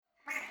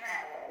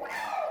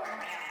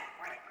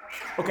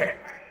Okay,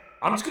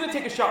 I'm just gonna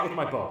take a shot with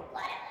my bow.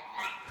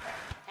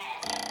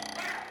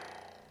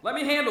 Let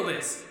me handle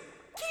this.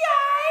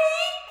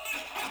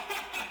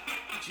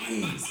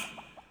 Jeez,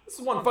 this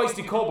is one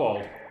feisty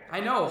kobold.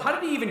 I know. How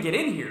did he even get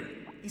in here?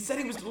 He said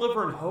he was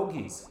delivering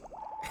hoagies.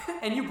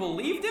 And you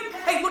believed him?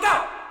 Hey, look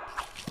out!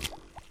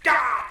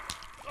 Ah!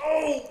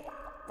 Oh,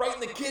 right in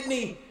the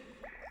kidney.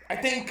 I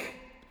think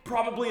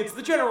probably it's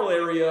the general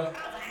area.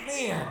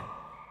 Man.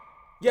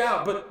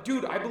 Yeah, but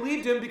dude, I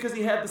believed him because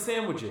he had the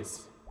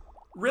sandwiches.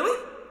 Really?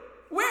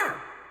 Where?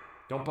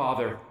 Don't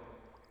bother.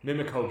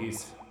 Mimic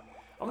hoagies.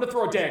 I'm gonna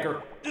throw a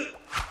dagger.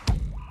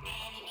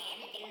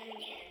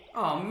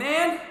 Oh,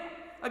 man.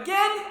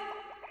 Again?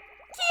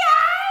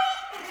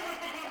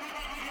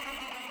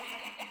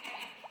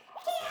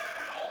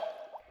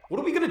 What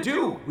are we gonna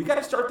do? We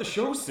gotta start the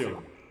show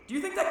soon. Do you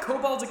think that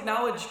kobolds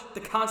acknowledge the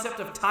concept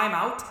of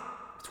timeout?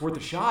 It's worth a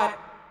shot.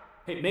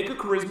 Hey, make a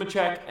charisma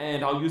check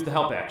and I'll use the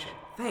help action.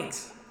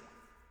 Thanks.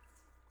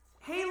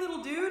 Hey,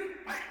 little dude.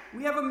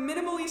 We have a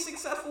minimally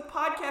successful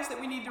podcast that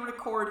we need to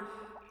record.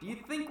 Do you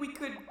think we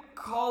could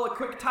call a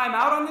quick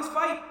timeout on this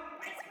fight?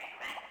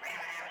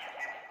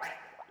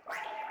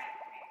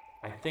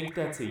 I think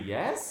that's a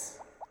yes?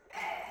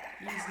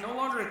 He's no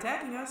longer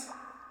attacking us.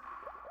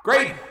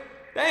 Great!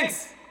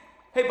 Thanks!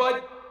 Hey,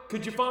 bud,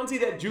 could you Fonzie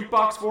that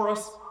jukebox for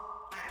us?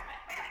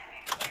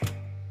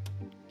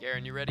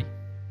 Garen, you ready?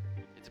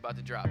 It's about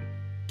to drop.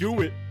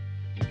 Do it.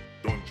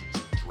 Dungeons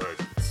and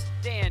Dragons.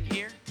 Dan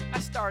here. I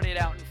started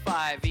out in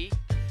 5e.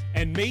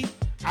 And me,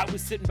 I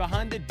was sitting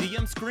behind the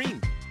DM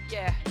screen.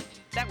 Yeah,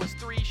 that was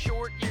 3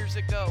 short years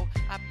ago.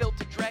 I built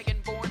a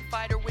dragonborn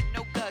fighter with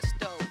no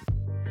gusto.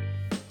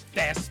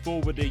 Fast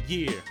forward a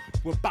year,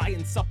 we're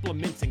buying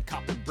supplements and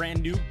copping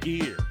brand new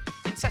gear.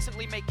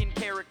 Incessantly making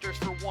characters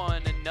for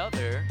one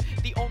another.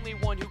 The only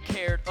one who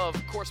cared, of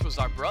course, was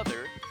our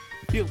brother.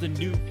 Building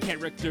new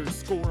characters,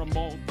 score 'em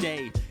all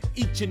day.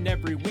 Each and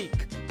every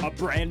week, a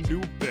brand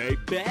new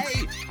baby.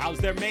 How's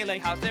their melee?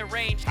 How's their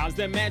range? How's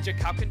their magic?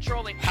 How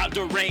controlling? How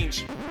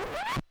deranged?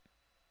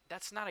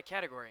 That's not a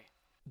category.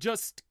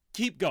 Just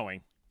keep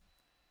going.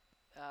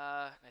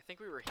 I think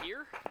we were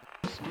here?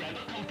 Grab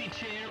a comfy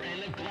chair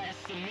and a glass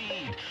of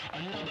mead.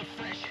 Another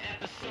fresh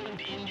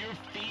episode in your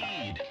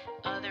feed.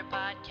 Other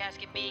podcasts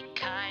can be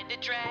kinda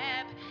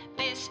drab.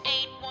 This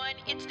ain't one,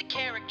 it's the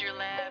Character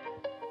Lab.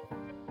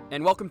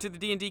 And welcome to the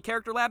D&D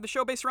Character Lab, the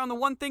show based around the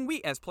one thing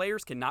we as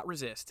players cannot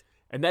resist.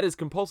 And that is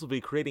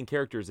compulsively creating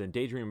characters and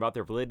daydreaming about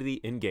their validity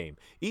in-game.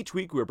 Each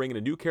week, we're bringing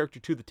a new character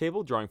to the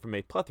table, drawing from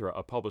a plethora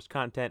of published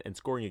content and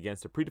scoring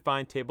against a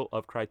predefined table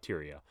of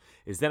criteria.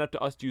 It's then up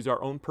to us to use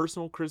our own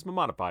personal charisma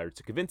modifiers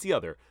to convince the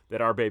other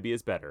that our baby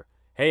is better.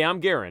 Hey, I'm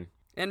Garen.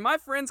 And my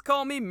friends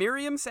call me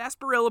Miriam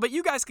Sarsaparilla, but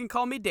you guys can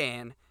call me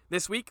Dan.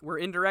 This week, we're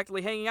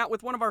indirectly hanging out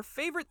with one of our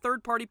favorite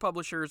third-party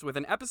publishers with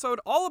an episode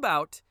all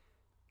about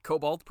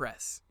Kobold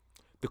Press.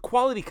 The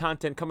quality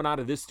content coming out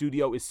of this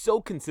studio is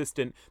so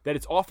consistent that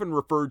it's often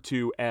referred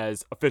to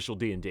as official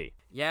D&D.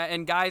 Yeah,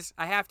 and guys,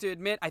 I have to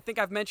admit, I think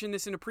I've mentioned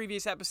this in a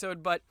previous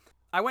episode, but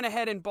I went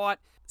ahead and bought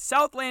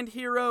Southland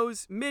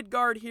Heroes,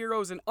 Midgard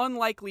Heroes, and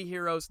Unlikely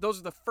Heroes. Those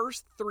are the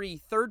first 3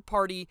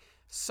 third-party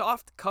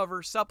soft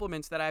cover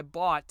supplements that I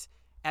bought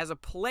as a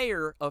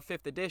player of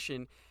 5th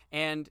edition,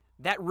 and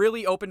that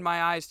really opened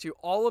my eyes to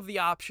all of the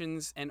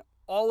options and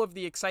all of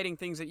the exciting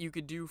things that you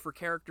could do for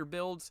character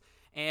builds,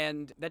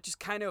 and that just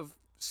kind of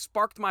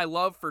sparked my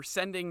love for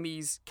sending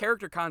these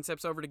character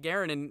concepts over to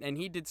Garen, and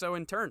he did so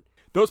in turn.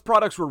 Those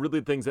products were really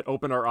things that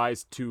opened our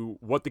eyes to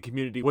what the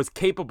community was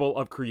capable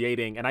of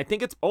creating, and I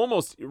think it's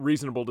almost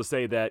reasonable to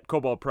say that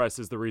Kobold Press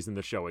is the reason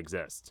the show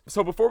exists.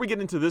 So before we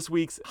get into this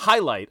week's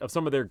highlight of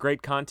some of their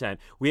great content,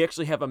 we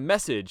actually have a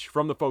message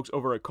from the folks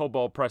over at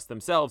Kobold Press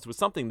themselves with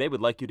something they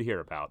would like you to hear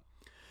about.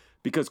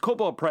 Because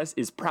Kobold Press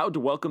is proud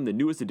to welcome the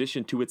newest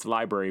addition to its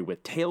library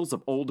with Tales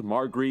of Old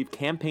Margrave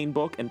campaign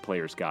book and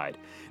player's guide.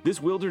 This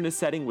wilderness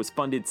setting was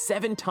funded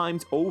 7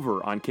 times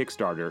over on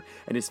Kickstarter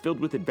and is filled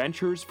with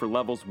adventures for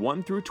levels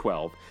 1 through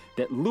 12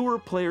 that lure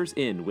players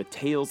in with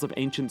tales of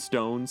ancient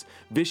stones,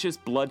 vicious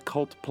blood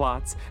cult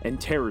plots, and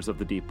terrors of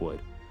the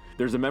Deepwood.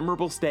 There's a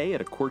memorable stay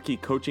at a quirky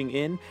coaching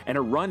inn and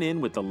a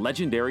run-in with the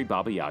legendary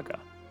Baba Yaga.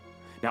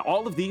 Now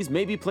all of these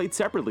may be played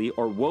separately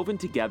or woven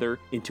together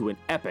into an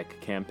epic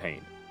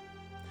campaign.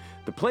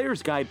 The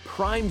Player's Guide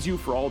primes you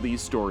for all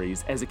these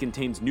stories as it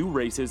contains new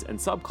races and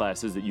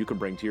subclasses that you can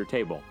bring to your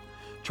table.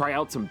 Try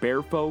out some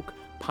bear folk,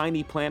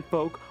 piney plant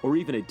folk, or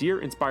even a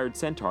deer-inspired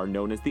centaur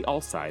known as the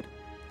Alcide.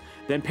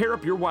 Then pair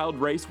up your wild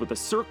race with a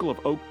Circle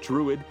of Oak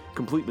Druid,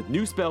 complete with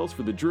new spells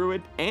for the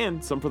Druid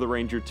and some for the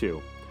Ranger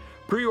too.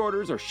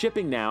 Pre-orders are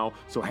shipping now,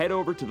 so head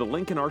over to the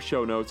link in our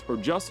show notes or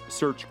just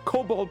search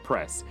Kobold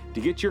Press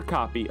to get your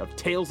copy of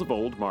Tales of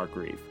Old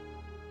Margrave.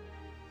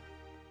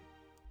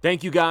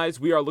 Thank you guys,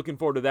 we are looking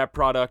forward to that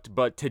product,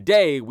 but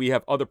today we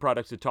have other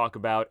products to talk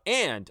about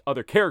and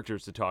other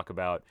characters to talk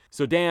about.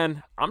 So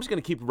Dan, I'm just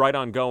going to keep right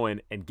on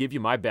going and give you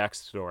my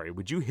backstory.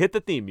 Would you hit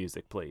the theme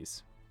music,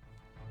 please?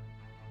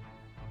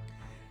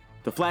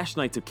 The Flash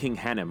Knights of King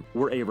Hanem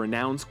were a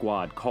renowned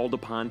squad called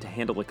upon to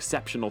handle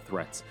exceptional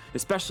threats,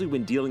 especially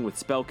when dealing with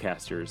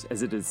spellcasters,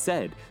 as it is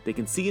said they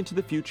can see into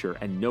the future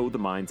and know the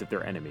minds of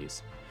their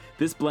enemies.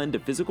 This blend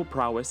of physical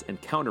prowess and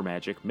counter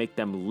magic make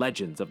them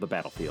legends of the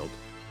battlefield.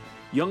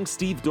 Young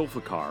Steve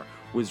Dulfikar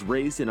was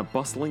raised in a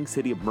bustling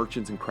city of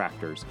merchants and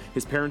crafters.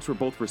 His parents were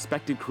both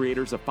respected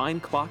creators of fine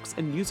clocks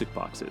and music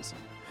boxes.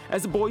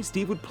 As a boy,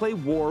 Steve would play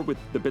war with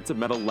the bits of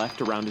metal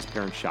left around his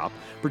parents' shop,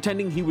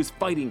 pretending he was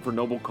fighting for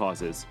noble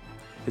causes.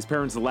 His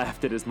parents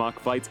laughed at his mock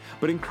fights,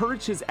 but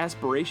encouraged his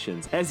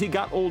aspirations as he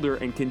got older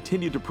and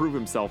continued to prove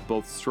himself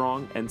both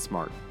strong and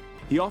smart.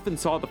 He often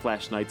saw the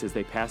Flash Knights as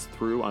they passed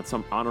through on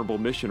some honorable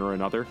mission or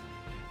another.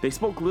 They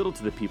spoke little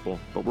to the people,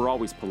 but were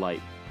always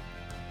polite.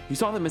 He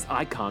saw them as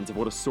icons of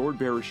what a sword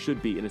bearer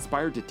should be and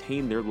aspired to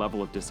tame their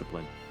level of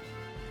discipline.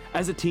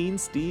 As a teen,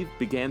 Steve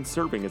began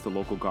serving as the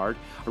local guard,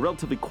 a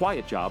relatively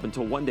quiet job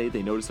until one day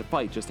they noticed a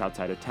fight just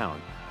outside of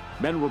town.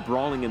 Men were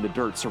brawling in the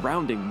dirt,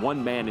 surrounding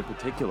one man in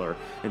particular,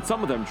 and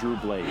some of them drew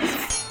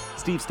blades.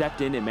 Steve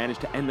stepped in and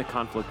managed to end the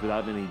conflict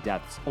without any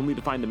deaths, only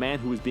to find the man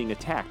who was being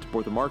attacked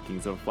bore the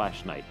markings of a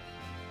Flash Knight.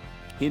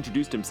 He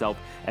introduced himself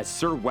as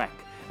Sir Weck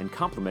and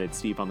complimented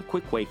Steve on the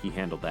quick way he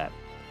handled that.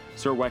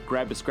 Sir Weck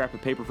grabbed a scrap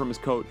of paper from his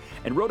coat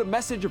and wrote a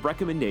message of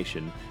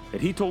recommendation that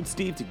he told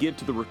Steve to give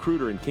to the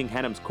recruiter in King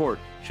Hanem's court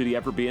should he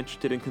ever be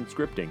interested in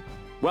conscripting.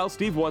 Well,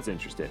 Steve was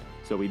interested,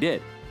 so he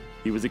did.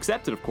 He was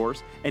accepted, of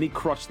course, and he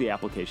crushed the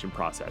application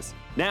process.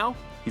 Now,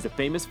 he's a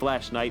famous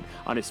Flash Knight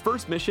on his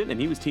first mission,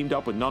 and he was teamed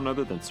up with none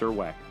other than Sir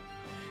Weck.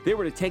 They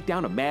were to take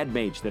down a mad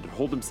mage that had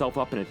holed himself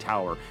up in a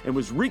tower and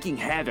was wreaking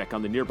havoc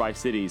on the nearby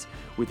cities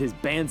with his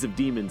bands of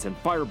demons and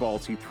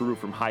fireballs he threw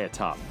from high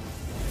atop.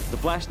 The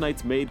Flash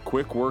Knights made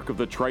quick work of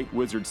the trite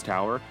wizard's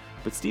tower,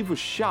 but Steve was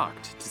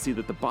shocked to see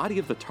that the body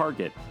of the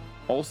target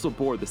also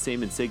bore the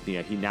same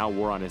insignia he now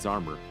wore on his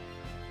armor.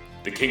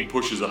 The king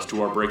pushes us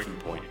to our breaking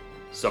point.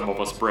 Some of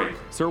us break.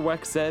 Sir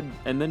Weck said,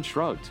 and then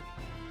shrugged.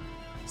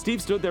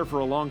 Steve stood there for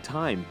a long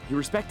time. He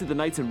respected the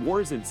knights and wore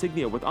his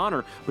insignia with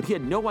honor, but he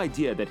had no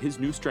idea that his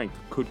new strength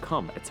could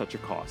come at such a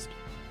cost.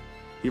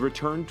 He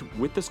returned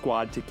with the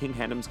squad to King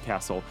Hanem's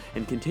castle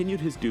and continued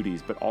his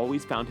duties, but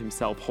always found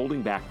himself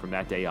holding back from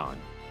that day on.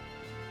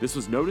 This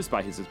was noticed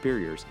by his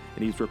superiors,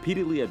 and he was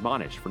repeatedly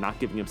admonished for not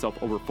giving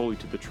himself over fully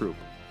to the troop.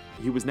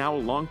 He was now a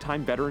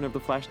longtime veteran of the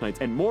Flash Knights,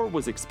 and more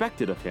was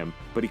expected of him,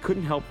 but he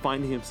couldn't help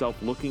finding himself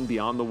looking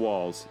beyond the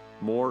walls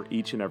more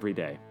each and every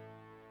day.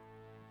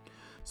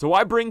 So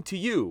I bring to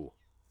you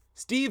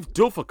Steve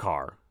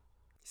Dulfikar.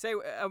 Say,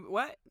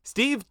 what?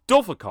 Steve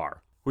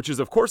Dulfikar, which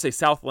is of course a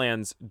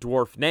Southlands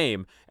dwarf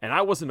name, and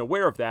I wasn't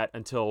aware of that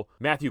until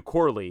Matthew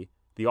Corley,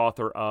 the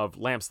author of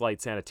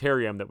Lampslight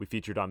Sanitarium that we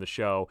featured on the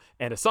show,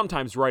 and a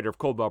sometimes writer of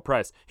Cold Bell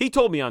Press, he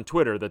told me on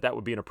Twitter that that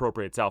would be an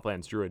appropriate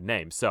Southlands druid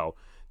name. So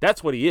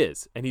that's what he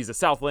is, and he's a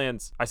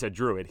Southlands, I said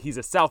druid, he's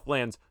a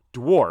Southlands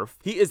dwarf.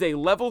 He is a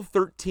level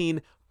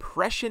 13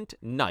 Prescient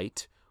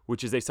Knight,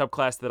 which is a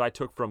subclass that I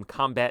took from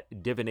Combat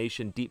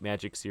Divination Deep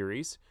Magic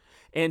series,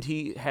 and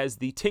he has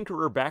the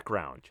Tinkerer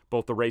background,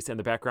 both the race and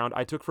the background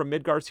I took from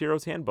Midgard's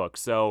Hero's Handbook.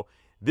 So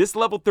this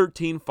level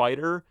 13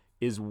 fighter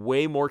is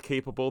way more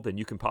capable than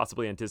you can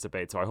possibly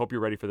anticipate, so I hope you're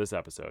ready for this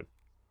episode.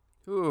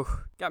 Ooh,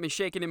 got me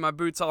shaking in my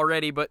boots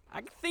already, but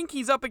I think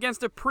he's up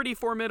against a pretty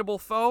formidable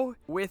foe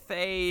with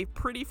a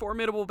pretty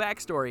formidable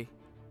backstory.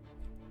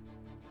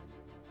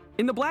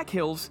 In the Black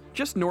Hills,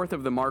 just north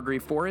of the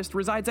Margrave Forest,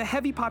 resides a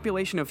heavy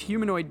population of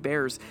humanoid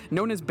bears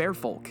known as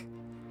bearfolk.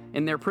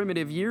 In their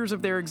primitive years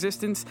of their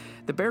existence,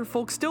 the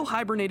bearfolk still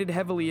hibernated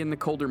heavily in the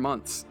colder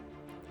months.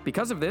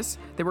 Because of this,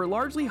 they were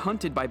largely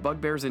hunted by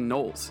bugbears and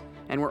gnolls,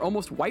 and were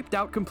almost wiped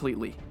out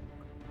completely.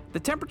 The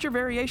temperature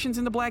variations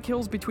in the Black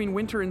Hills between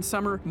winter and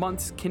summer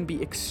months can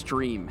be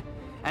extreme,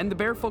 and the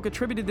bearfolk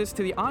attributed this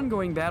to the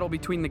ongoing battle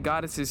between the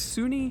goddesses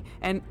Suni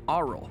and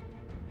Auril.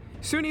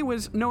 Suni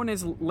was known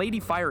as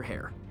Lady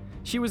Firehair.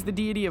 She was the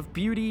deity of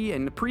beauty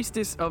and the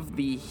priestess of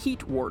the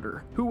Heat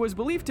Warder, who was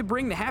believed to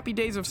bring the happy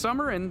days of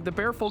summer and the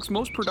bearfolk's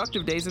most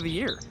productive days of the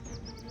year.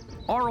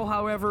 Auril,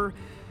 however,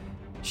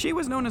 she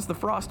was known as the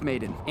Frost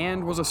Maiden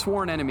and was a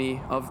sworn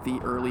enemy of the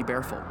early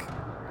bearfolk.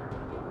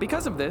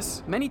 Because of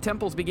this, many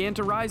temples began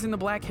to rise in the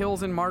Black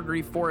Hills and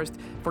Margrave Forest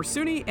for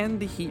Suni and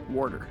the Heat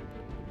Warder.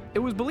 It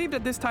was believed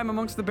at this time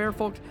amongst the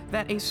bearfolk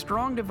that a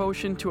strong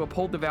devotion to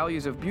uphold the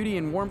values of beauty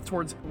and warmth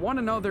towards one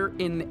another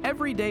in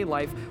everyday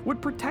life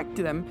would protect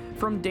them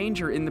from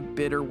danger in the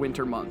bitter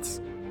winter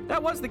months.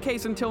 That was the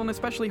case until an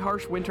especially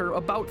harsh winter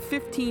about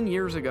 15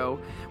 years ago,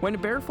 when a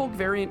bearfolk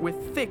variant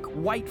with thick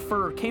white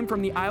fur came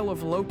from the Isle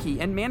of Loki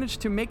and managed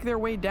to make their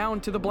way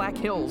down to the Black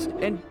Hills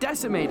and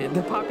decimated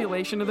the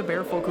population of the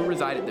bearfolk who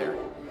resided there.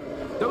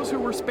 Those who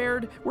were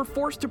spared were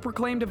forced to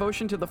proclaim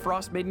devotion to the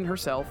Frost Maiden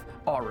herself,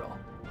 Auril.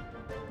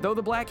 Though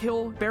the Black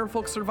Hill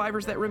bearfolk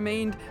survivors that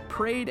remained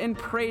prayed and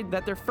prayed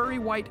that their furry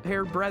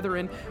white-haired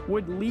brethren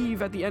would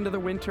leave at the end of the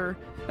winter,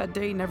 that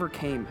day never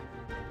came.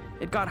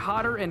 It got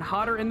hotter and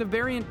hotter, and the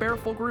variant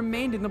bearfolk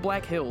remained in the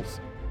Black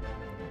Hills.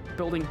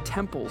 building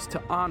temples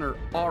to honor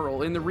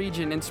Auril in the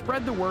region and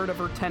spread the word of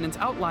her tenets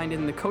outlined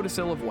in the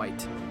Codicil of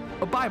White,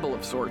 a Bible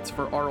of sorts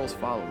for Auril's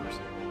followers.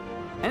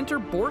 Enter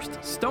Borst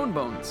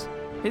Stonebones.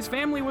 His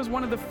family was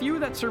one of the few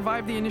that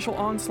survived the initial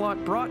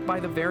onslaught brought by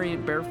the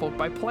variant Bearfolk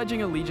by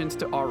pledging allegiance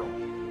to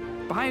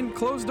Auril. Behind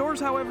closed doors,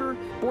 however,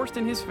 Borst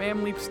and his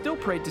family still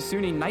prayed to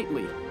Sunni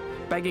nightly,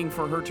 begging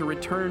for her to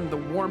return the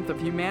warmth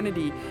of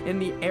humanity in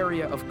the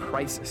area of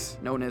crisis,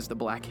 known as the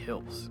Black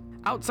Hills.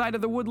 Outside of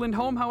the woodland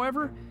home,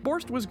 however,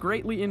 Borst was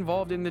greatly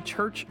involved in the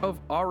Church of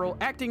Auril,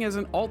 acting as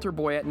an altar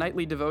boy at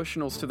nightly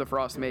devotionals to the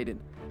Frost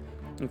Maiden.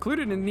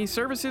 Included in these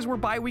services were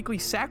bi-weekly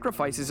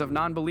sacrifices of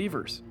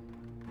non-believers.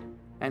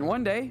 And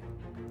one day,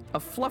 a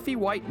fluffy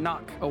white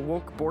knock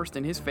awoke Borst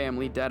and his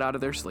family dead out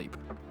of their sleep.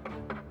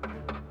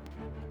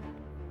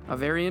 A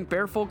variant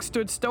Bearfolk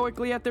stood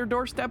stoically at their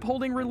doorstep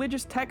holding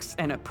religious texts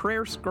and a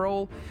prayer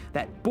scroll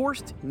that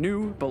Borst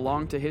knew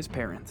belonged to his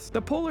parents.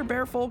 The polar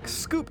Bearfolk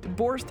scooped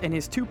Borst and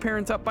his two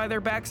parents up by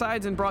their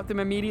backsides and brought them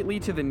immediately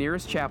to the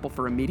nearest chapel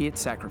for immediate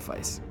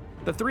sacrifice.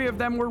 The three of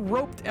them were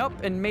roped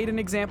up and made an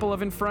example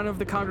of in front of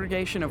the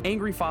congregation of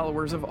angry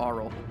followers of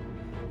Auril.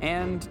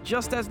 And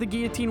just as the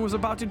guillotine was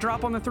about to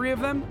drop on the three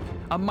of them,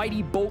 a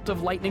mighty bolt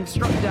of lightning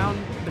struck down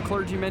the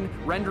clergyman,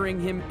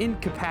 rendering him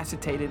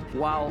incapacitated,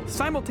 while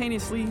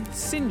simultaneously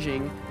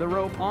singeing the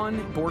rope on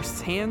Borst's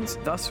hands,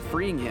 thus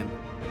freeing him.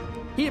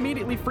 He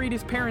immediately freed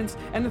his parents,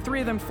 and the three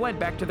of them fled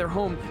back to their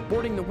home,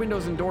 boarding the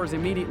windows and doors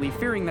immediately,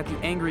 fearing that the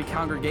angry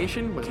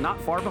congregation was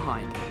not far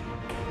behind.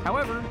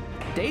 However,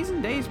 days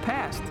and days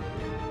passed,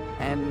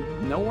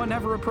 and no one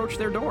ever approached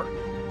their door.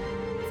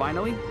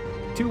 Finally,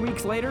 2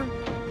 weeks later,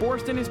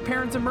 Borst and his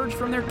parents emerged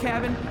from their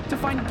cabin to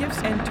find gifts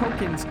and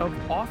tokens of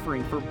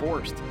offering for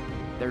Borst,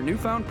 their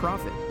newfound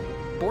prophet.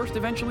 Borst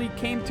eventually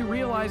came to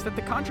realize that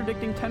the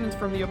contradicting tenets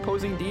from the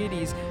opposing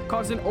deities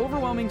caused an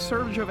overwhelming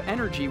surge of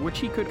energy which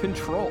he could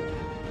control.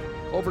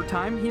 Over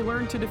time, he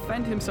learned to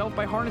defend himself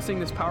by harnessing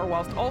this power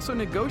whilst also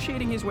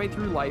negotiating his way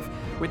through life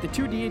with the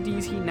two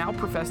deities he now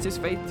professed his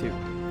faith to.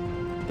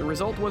 The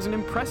result was an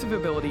impressive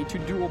ability to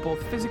duel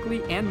both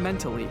physically and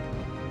mentally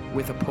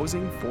with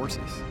opposing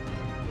forces.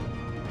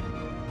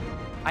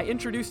 I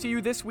introduce to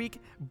you this week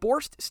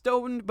Borst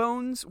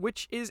Stonebones,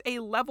 which is a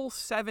level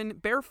 7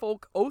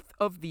 Bearfolk Oath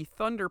of the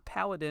Thunder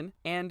Paladin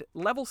and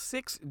level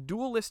 6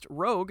 Duelist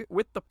Rogue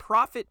with the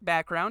Prophet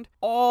background.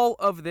 All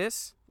of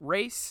this,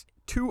 race,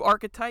 2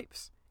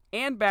 archetypes,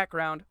 and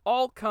background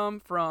all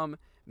come from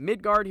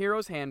Midgard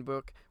Heroes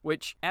Handbook,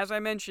 which, as I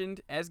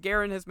mentioned, as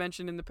Garen has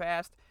mentioned in the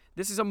past,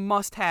 this is a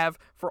must-have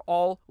for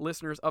all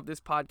listeners of this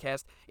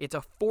podcast. It's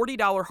a $40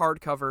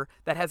 hardcover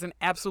that has an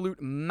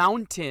absolute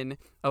mountain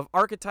of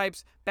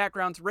archetypes,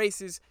 backgrounds,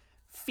 races,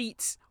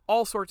 feats,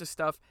 all sorts of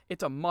stuff.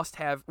 It's a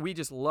must-have. We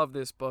just love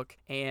this book.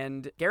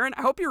 And Garen,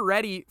 I hope you're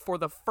ready for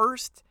the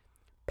first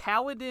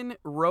Paladin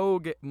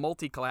Rogue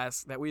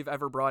multiclass that we've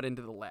ever brought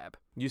into the lab.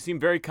 You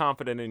seem very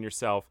confident in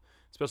yourself,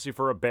 especially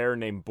for a bear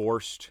named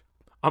Borst.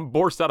 I'm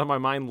Borst out of my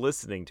mind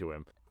listening to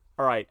him.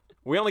 All right.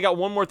 We only got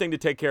one more thing to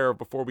take care of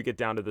before we get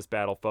down to this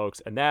battle,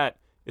 folks, and that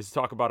is to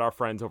talk about our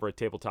friends over at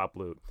Tabletop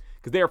Loot,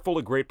 because they are full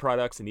of great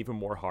products and even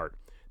more heart.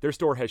 Their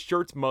store has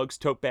shirts, mugs,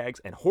 tote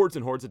bags, and hordes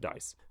of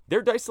dice.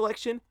 Their dice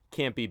selection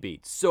can't be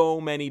beat.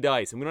 So many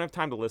dice, and we don't have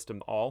time to list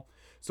them all,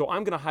 so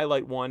I'm going to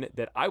highlight one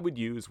that I would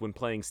use when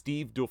playing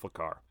Steve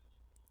Dulfikar.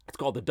 It's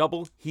called the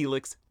Double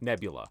Helix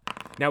Nebula.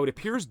 Now, it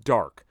appears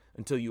dark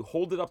until you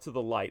hold it up to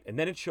the light, and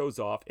then it shows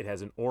off. It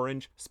has an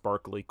orange,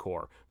 sparkly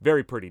core.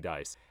 Very pretty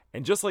dice.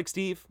 And just like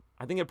Steve,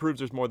 I think it proves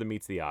there's more than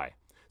meets the eye.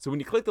 So when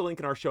you click the link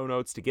in our show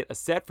notes to get a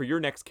set for your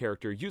next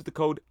character, use the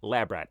code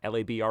LABRAT,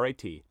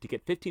 L-A-B-R-A-T, to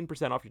get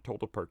 15% off your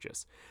total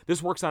purchase.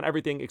 This works on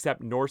everything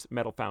except Norse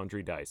Metal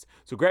Foundry dice.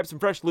 So grab some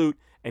fresh loot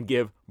and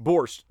give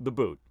Borst the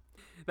boot.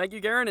 Thank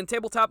you, Garen, and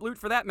Tabletop Loot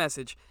for that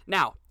message.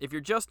 Now, if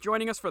you're just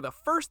joining us for the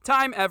first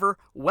time ever,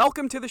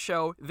 welcome to the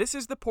show. This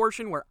is the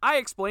portion where I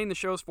explain the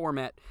show's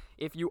format.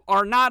 If you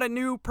are not a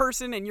new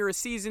person and you're a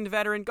seasoned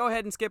veteran, go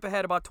ahead and skip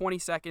ahead about 20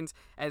 seconds,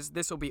 as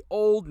this will be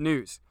old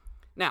news.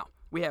 Now,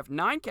 we have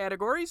 9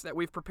 categories that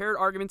we've prepared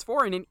arguments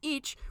for, and in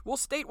each, we'll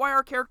state why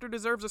our character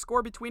deserves a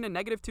score between a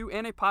 -2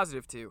 and a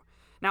 +2.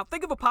 Now,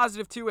 think of a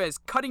 +2 as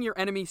cutting your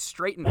enemy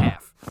straight in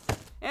half.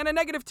 And a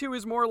 -2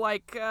 is more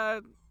like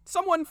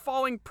someone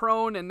falling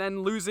prone and then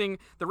losing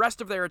the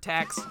rest of their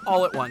attacks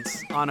all at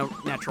once on a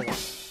natural one.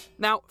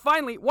 Now,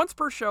 finally, once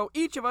per show,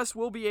 each of us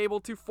will be able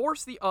to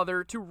force the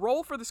other to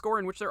roll for the score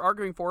in which they're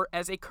arguing for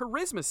as a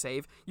charisma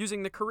save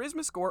using the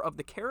charisma score of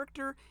the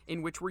character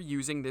in which we're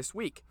using this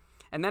week.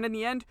 And then in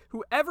the end,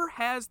 whoever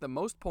has the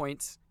most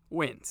points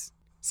wins.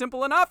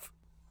 Simple enough?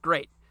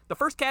 Great. The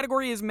first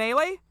category is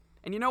melee,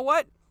 and you know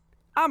what?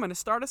 I'm going to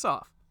start us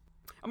off.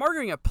 I'm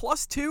arguing a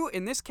 +2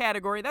 in this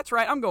category. That's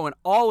right, I'm going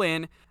all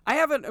in. I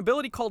have an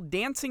ability called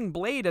Dancing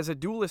Blade as a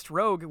duelist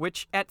rogue,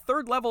 which at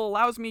 3rd level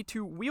allows me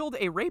to wield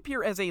a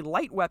rapier as a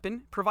light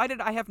weapon,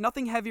 provided I have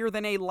nothing heavier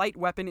than a light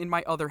weapon in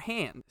my other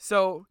hand.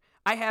 So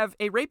I have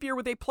a rapier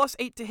with a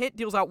 +8 to hit,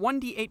 deals out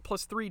 1d8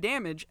 +3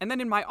 damage, and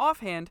then in my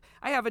offhand,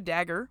 I have a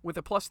dagger with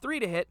a +3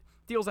 to hit,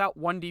 deals out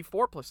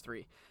 1d4 plus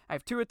 3. I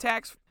have 2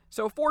 attacks,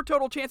 so 4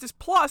 total chances,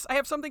 plus I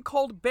have something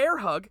called Bear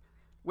Hug,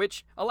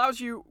 which allows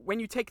you, when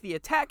you take the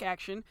attack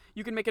action,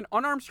 you can make an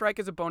unarmed strike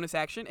as a bonus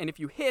action, and if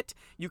you hit,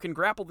 you can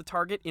grapple the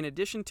target in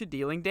addition to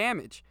dealing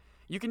damage.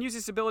 You can use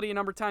this ability a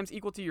number of times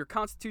equal to your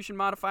Constitution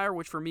modifier,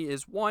 which for me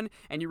is 1,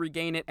 and you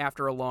regain it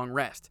after a long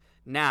rest.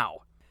 Now,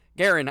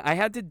 Garen, I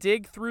had to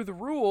dig through the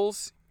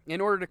rules in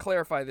order to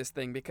clarify this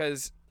thing,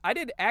 because I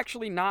did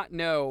actually not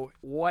know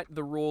what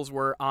the rules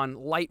were on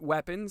light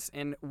weapons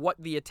and what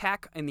the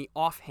attack in the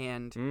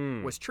offhand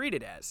was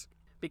treated as.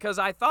 Because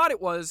I thought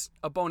it was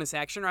a bonus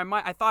action, or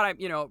I thought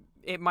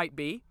it might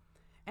be,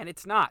 and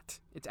it's not.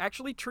 It's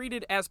actually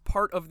treated as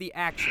part of the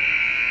action.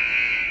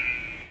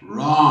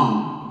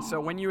 Wrong. So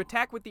when you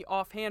attack with the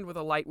offhand with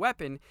a light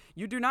weapon,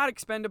 you do not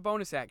expend a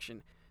bonus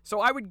action.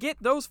 So I would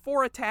get those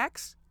 4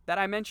 attacks that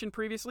I mentioned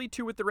previously,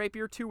 2 with the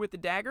rapier, 2 with the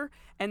dagger,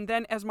 and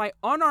then as my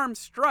unarmed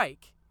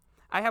strike,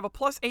 I have a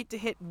 +8 to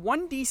hit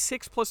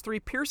 1d6 plus 3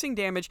 piercing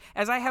damage,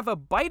 as I have a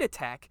bite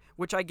attack,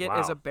 which I get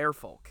as a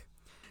bearfolk.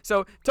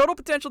 So total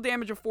potential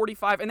damage of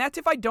 45, and that's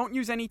if I don't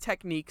use any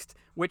techniques,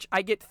 which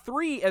I get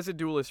 3 as a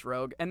duelist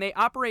rogue, and they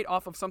operate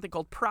off of something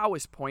called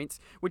prowess points,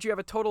 which you have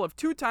a total of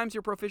 2 times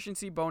your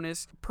proficiency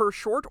bonus per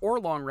short or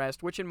long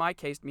rest, which in my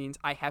case means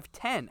I have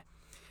 10.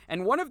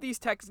 And one of these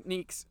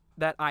techniques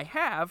that I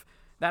have,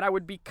 that I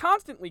would be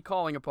constantly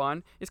calling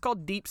upon, is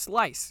called Deep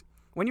Slice.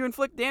 When you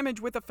inflict damage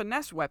with a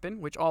finesse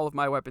weapon, which all of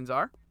my weapons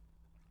are,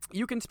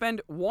 you can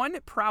spend 1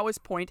 prowess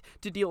point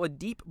to deal a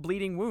deep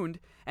bleeding wound,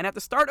 and at the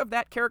start of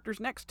that character's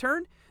next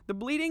turn, the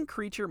bleeding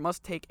creature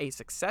must take a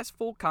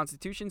successful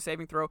Constitution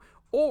saving throw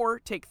or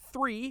take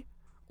 3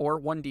 or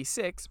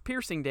 1d6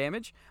 piercing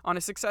damage. On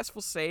a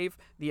successful save,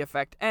 the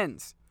effect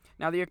ends.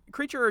 Now, the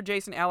creature or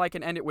adjacent ally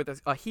can end it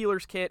with a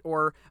healer's kit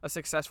or a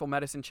successful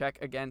medicine check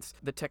against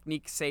the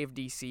technique save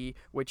DC,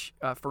 which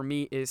for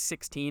me is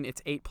 16.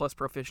 It's 8 plus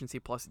proficiency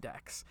plus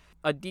dex.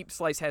 A deep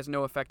slice has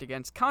no effect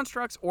against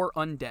constructs or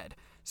undead.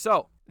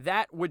 So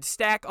that would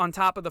stack on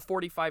top of the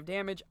 45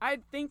 damage. I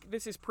think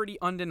this is pretty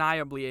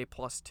undeniably a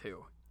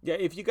 +2. Yeah,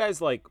 if you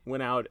guys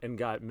went out and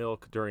got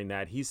Milk during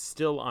that, he's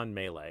still on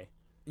melee.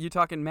 You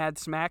talking mad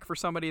smack for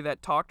somebody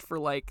that talked for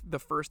the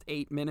first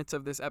 8 minutes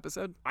of this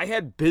episode? I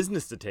had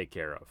business to take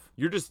care of.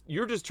 You're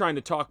just trying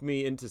to talk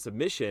me into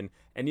submission,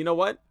 and you know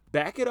what?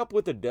 Back it up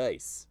with the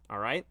dice. All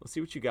right, let's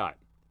see what you got.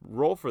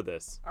 Roll for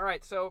this. All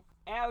right, so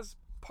as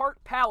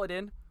part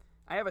paladin,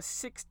 I have a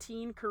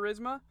 16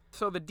 charisma.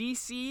 So the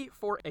DC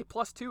for a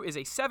 +2 is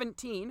a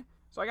 17.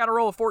 So I got to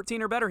roll a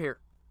 14 or better here.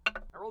 I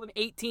rolled an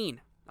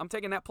 18. I'm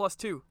taking that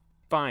 +2.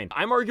 Fine.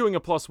 I'm arguing a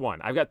 +1.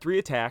 I've got 3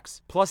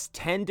 attacks,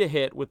 +10 to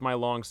hit with my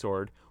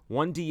longsword,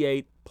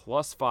 1d8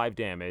 +5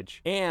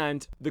 damage.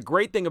 And the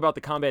great thing about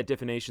the combat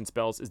divination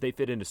spells is they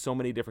fit into so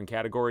many different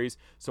categories.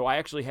 So I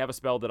actually have a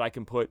spell that I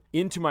can put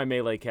into my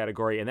melee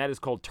category, and that is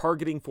called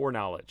Targeting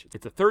Foreknowledge.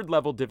 It's a 3rd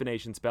level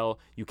divination spell.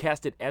 You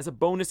cast it as a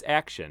bonus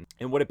action,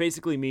 and what it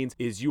basically means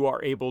is you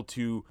are able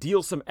to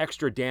deal some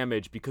extra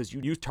damage because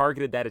you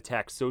targeted that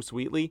attack so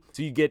sweetly.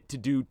 So you get to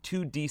do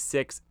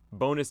 2d6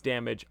 bonus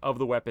damage of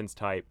the weapon's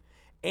type.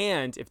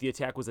 And if the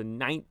attack was a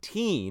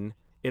 19,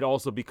 it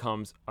also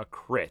becomes a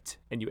crit,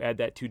 and you add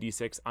that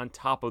 2d6 on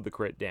top of the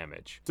crit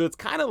damage. So it's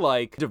kind of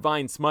like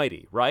Divine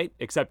Smitey, right?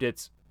 Except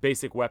it's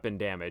basic weapon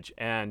damage,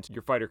 and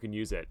your fighter can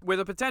use it. With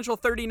a potential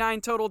 39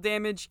 total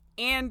damage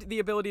and the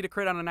ability to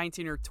crit on a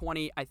 19 or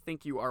 20, I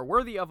think you are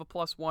worthy of a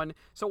 +1.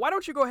 So why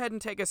don't you go ahead and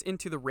take us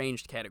into the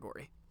ranged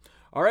category?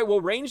 All right,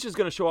 well, ranged is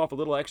going to show off a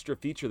little extra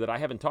feature that I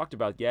haven't talked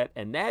about yet,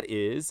 and that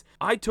is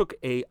I took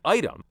a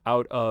item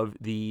out of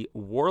the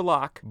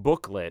Warlock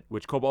booklet,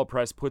 which Kobold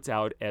Press puts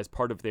out as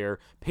part of their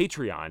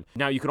Patreon.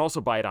 Now, you can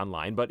also buy it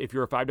online, but if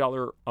you're a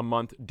 $5 a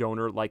month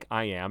donor like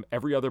I am,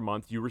 every other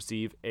month you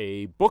receive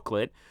a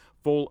booklet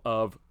full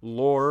of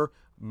lore,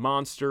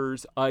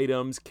 monsters,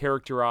 items,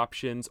 character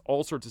options,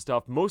 all sorts of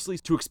stuff, mostly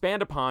to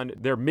expand upon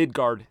their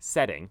Midgard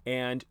setting.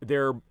 And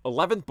their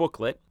 11th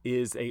booklet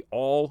is a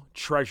all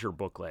treasure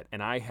booklet,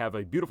 and I have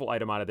a beautiful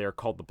item out of there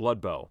called the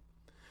Blood Bow.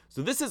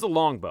 So this is a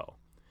longbow,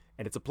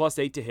 and it's a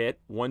 +8 to hit,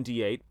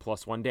 1d8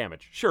 +1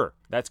 damage. Sure,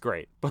 that's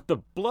great. But the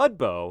Blood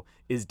Bow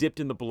is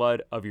dipped in the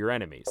blood of your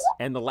enemies.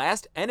 And the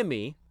last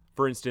enemy,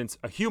 for instance,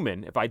 a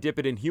human, if I dip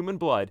it in human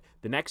blood,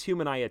 the next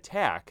human I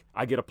attack,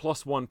 I get a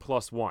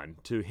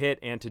 +1/+1 to hit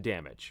and to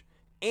damage.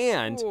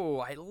 And oh,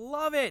 I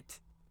love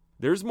it.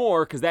 There's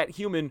more, because that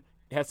human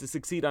has to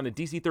succeed on a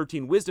DC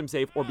 13 wisdom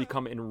save or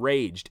become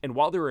enraged. And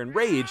while they're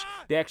enraged,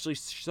 they actually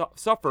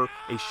suffer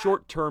a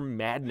short-term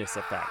madness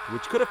effect,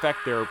 which could affect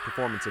their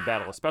performance in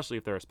battle, especially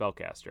if they're a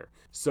spellcaster.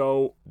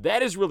 So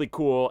that is really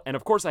cool. And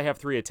of course, I have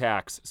 3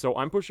 attacks, so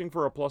I'm pushing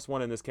for a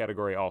 +1 in this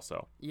category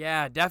also.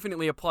 Yeah,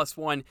 definitely a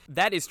 +1.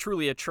 That is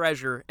truly a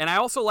treasure. And I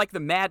also like the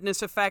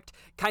madness effect,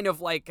 kind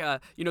of like,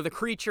 the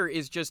creature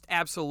is just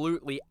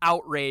absolutely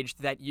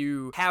outraged that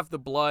you have the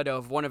blood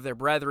of one of their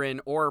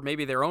brethren or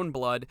maybe their own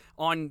blood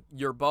on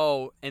your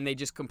bow, and they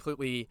just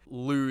completely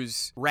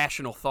lose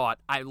rational thought.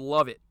 I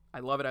love it. I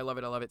love it. I love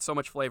it. I love it. So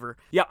much flavor.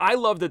 Yeah, I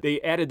love that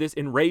they added this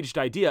enraged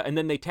idea and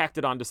then they tacked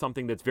it onto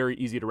something that's very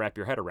easy to wrap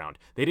your head around.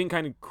 They didn't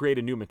kind of create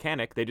a new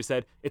mechanic. They just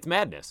said, it's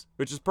madness,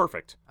 which is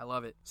perfect. I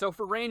love it. So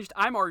for ranged,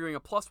 I'm arguing a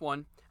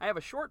 +1. I have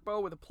a short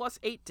bow with a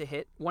 +8 to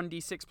hit,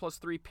 1d6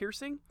 +3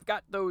 piercing. I've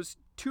got those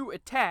 2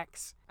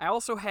 attacks. I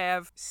also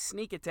have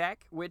sneak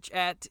attack, which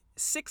at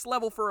 6th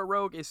level for a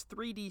rogue is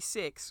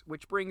 3d6,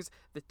 which brings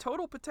the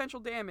total potential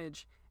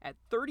damage at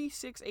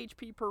 36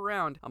 HP per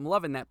round. I'm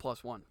loving that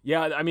 +1.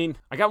 Yeah, I mean,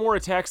 I got more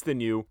attacks than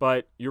you,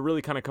 but you're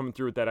really kind of coming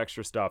through with that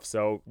extra stuff.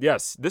 So,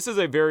 yes, this is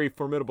a very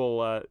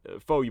formidable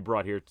foe you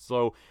brought here.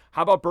 So,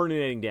 how about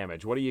burninating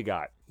damage? What do you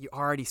got? You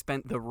already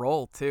spent the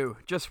roll, too.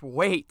 Just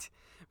wait.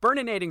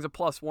 Burninating's a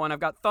 +1. I've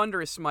got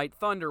Thunderous Smite,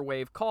 Thunder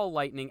Wave, Call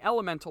Lightning,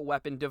 Elemental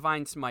Weapon,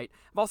 Divine Smite.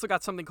 I've also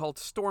got something called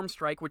Storm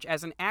Strike, which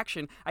as an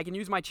action, I can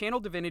use my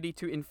Channel Divinity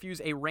to infuse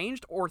a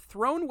ranged or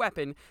thrown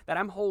weapon that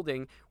I'm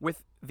holding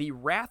with the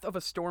Wrath of a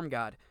Storm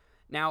God.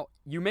 Now,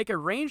 you make a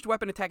ranged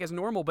weapon attack as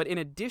normal, but in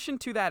addition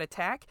to that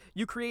attack,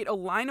 you create a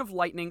line of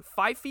lightning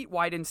 5 feet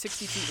wide and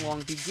 60 feet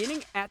long,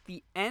 beginning at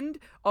the end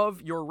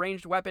of your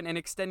ranged weapon and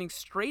extending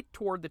straight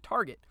toward the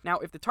target. Now,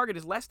 if the target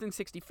is less than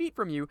 60 feet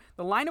from you,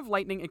 the line of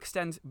lightning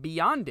extends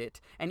beyond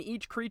it, and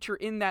each creature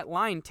in that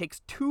line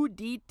takes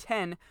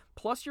 2d10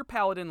 plus your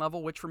paladin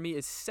level, which for me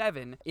is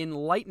 7, in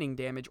lightning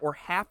damage, or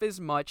half as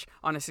much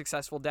on a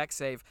successful dex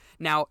save.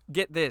 Now,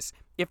 get this.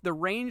 If the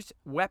ranged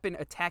weapon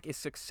attack is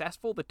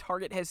successful, the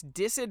target has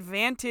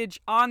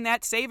disadvantage on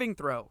that saving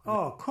throw.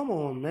 Oh, come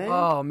on, man.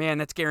 Oh, man,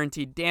 that's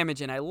guaranteed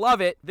damage, and I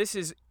love it. This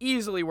is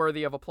easily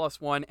worthy of a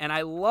 +1, and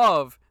I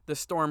love the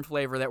storm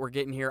flavor that we're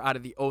getting here out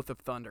of the Oath of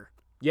Thunder.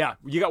 Yeah,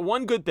 you got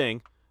one good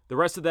thing. The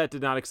rest of that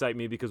did not excite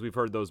me because we've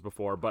heard those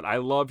before, but I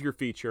love your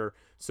feature.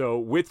 So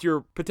with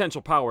your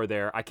potential power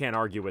there, I can't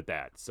argue with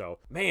that. So,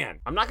 man,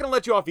 I'm not going to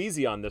let you off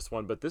easy on this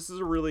one, but this is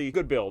a really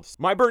good build.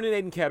 My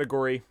burninating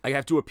category, I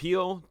have to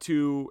appeal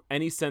to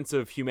any sense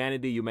of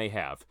humanity you may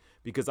have,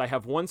 because I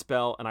have one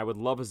spell and I would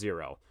love a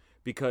 0,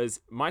 because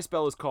my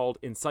spell is called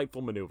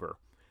Insightful Maneuver.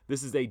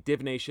 This is a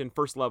divination,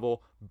 1st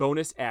level,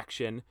 bonus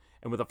action,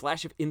 and with a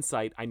flash of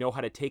insight, I know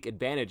how to take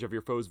advantage of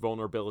your foe's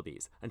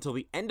vulnerabilities. Until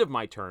the end of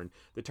my turn,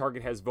 the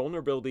target has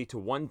vulnerability to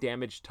 1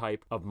 damage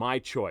type of my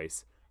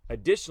choice.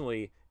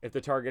 Additionally, if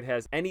the target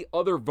has any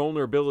other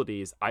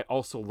vulnerabilities, I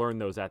also learn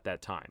those at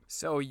that time.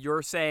 So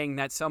you're saying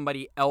that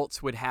somebody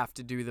else would have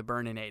to do the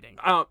burninating?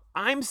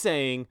 I'm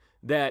saying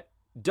that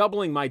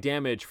doubling my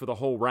damage for the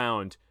whole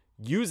round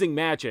using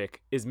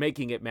magic is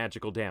making it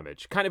magical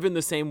damage, kind of in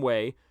the same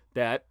way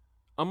that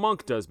a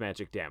monk does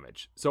magic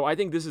damage. So I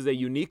think this is a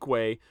unique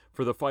way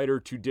for the fighter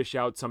to dish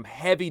out some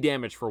heavy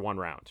damage for 1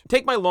 round.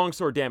 Take my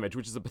longsword damage,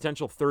 which is a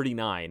potential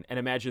 39, and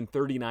imagine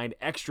 39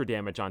 extra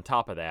damage on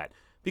top of that,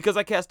 because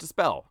I cast a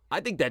spell. I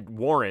think that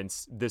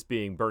warrants this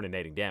being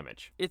burninating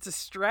damage. It's a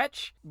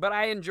stretch, but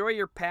I enjoy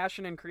your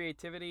passion and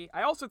creativity.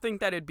 I also think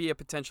that it'd be a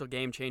potential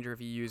game changer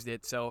if you used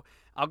it, so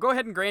I'll go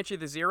ahead and grant you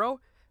the 0,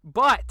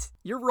 but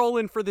you're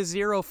rolling for the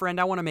 0, friend.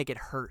 I want to make it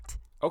hurt.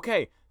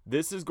 Okay.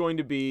 This is going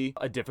to be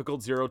a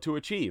difficult 0 to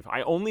achieve.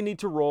 I only need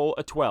to roll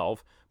a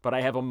 12, but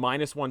I have a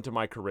 -1 to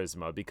my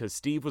charisma because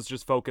Steve was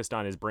just focused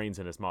on his brains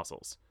and his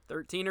muscles.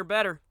 13 or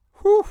better.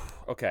 Whew.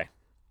 Okay.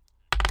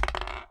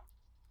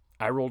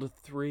 I rolled a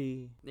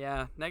 3.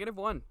 Yeah,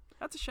 -1.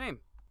 That's a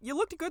shame. You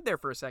looked good there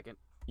for a second.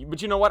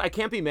 But you know what? I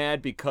can't be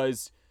mad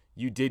because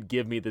you did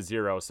give me the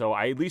 0, so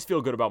I at least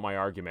feel good about my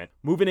argument.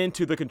 Moving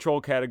into the control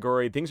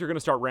category, things are going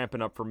to start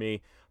ramping up for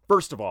me.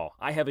 First of all,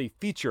 I have a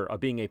feature of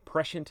being a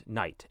prescient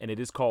knight, and it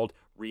is called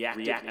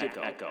Reactive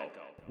Echo,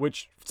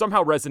 which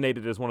somehow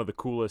resonated as one of the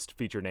coolest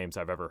feature names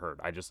I've ever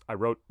heard. I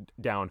wrote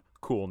down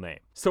cool name.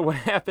 So what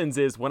happens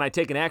is when I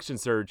take an action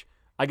surge,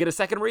 I get a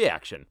second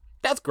reaction.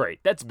 That's great.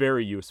 That's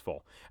very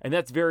useful. And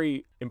that's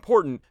very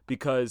important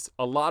because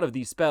a lot of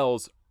these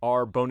spells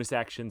are bonus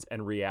actions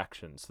and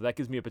reactions. So that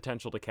gives me a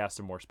potential to cast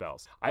some more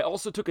spells. I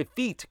also took a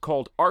feat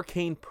called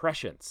Arcane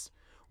Prescience,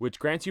 which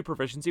grants you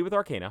proficiency with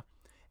Arcana.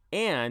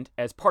 And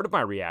as part of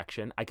my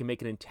reaction, I can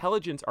make an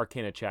Intelligence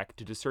Arcana check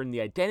to discern the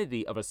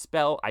identity of a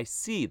spell I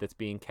see that's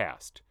being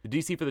cast. The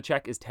DC for the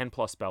check is 10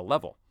 plus spell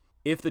level.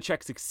 If the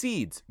check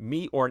succeeds,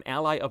 me or an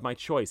ally of my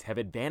choice have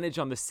advantage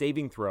on the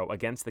saving throw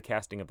against the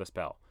casting of the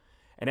spell.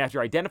 And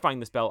after identifying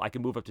the spell, I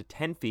can move up to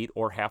 10 feet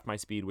or half my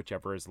speed,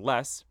 whichever is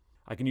less.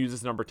 I can use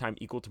this number of time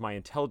equal to my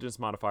intelligence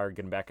modifier,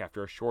 getting back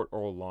after a short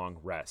or long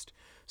rest.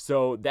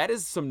 So that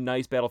is some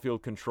nice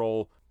battlefield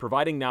control,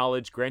 providing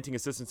knowledge, granting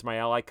assistance to my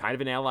ally, kind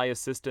of an ally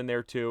assist in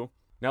there too.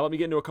 Now let me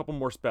get into a couple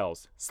more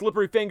spells.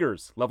 Slippery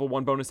Fingers, level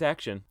 1 bonus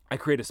action. I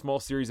create a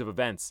small series of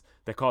events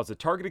that cause a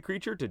targeted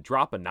creature to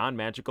drop a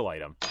non-magical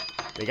item.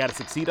 They gotta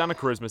succeed on a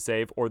charisma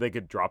save, or they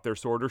could drop their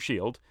sword or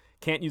shield.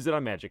 Can't use it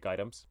on magic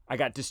items. I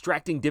got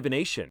Distracting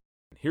Divination.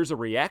 Here's a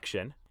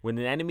reaction. When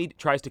an enemy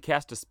tries to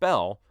cast a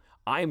spell,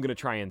 I am going to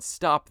try and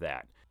stop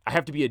that. I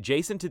have to be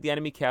adjacent to the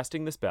enemy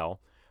casting the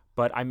spell,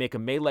 but I make a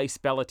melee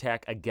spell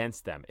attack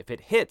against them. If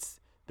it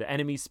hits, the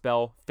enemy's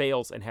spell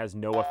fails and has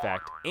no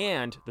effect,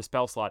 and the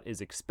spell slot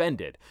is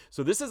expended.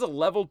 So this is a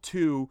level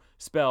 2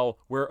 spell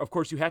where, of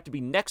course, you have to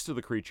be next to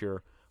the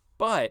creature,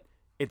 but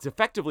it's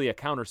effectively a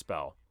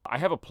counterspell. I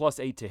have a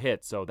 +8 to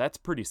hit, so that's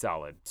pretty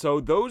solid. So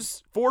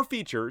those 4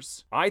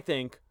 features, I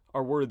think,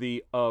 are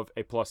worthy of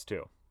a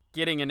 +2.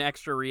 Getting an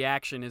extra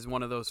reaction is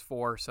one of those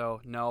 4,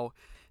 so no.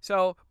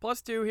 So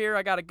 +2 here,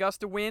 I got a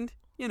gust of wind,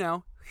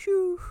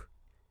 whew.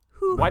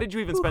 Why did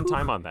you even spend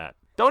time on that?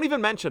 Don't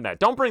even mention that.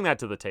 Don't bring that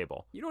to the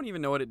table. You don't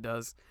even know what it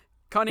does.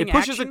 Cunning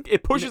action.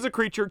 It pushes a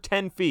creature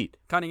 10 feet.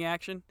 Cunning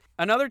action.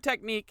 Another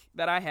technique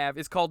that I have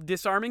is called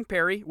Disarming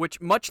Parry, which,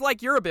 much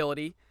like your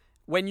ability,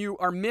 when you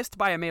are missed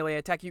by a melee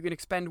attack, you can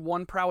expend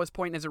 1 prowess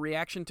point as a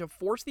reaction to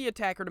force the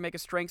attacker to make a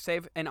strength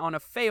save, and on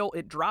a fail,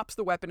 it drops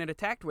the weapon it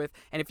attacked with.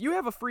 And if you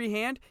have a free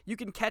hand, you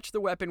can catch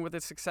the weapon with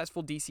a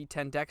successful DC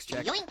 10 dex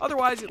check.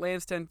 Otherwise, it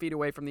lands 10 feet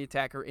away from the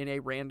attacker in a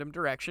random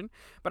direction.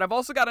 But I've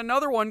also got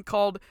another one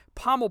called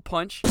Pommel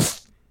Punch.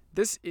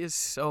 This is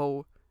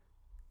so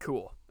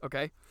cool,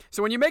 okay?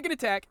 So when you make an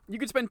attack, you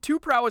can spend 2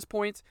 prowess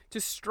points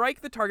to strike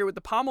the target with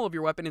the pommel of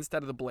your weapon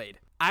instead of the blade.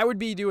 I would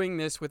be doing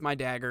this with my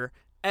dagger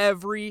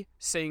every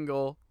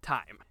single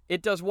time.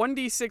 It does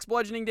 1d6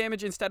 bludgeoning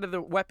damage instead of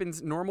the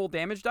weapon's normal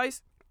damage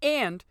dice,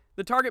 and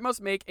the target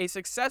must make a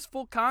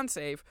successful con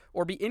save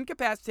or be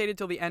incapacitated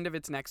till the end of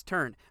its next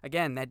turn.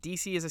 Again, that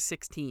DC is a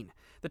 16.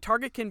 The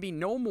target can be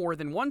no more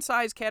than 1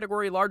 size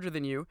category larger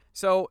than you.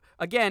 So,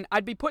 again,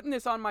 I'd be putting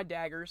this on my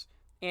daggers,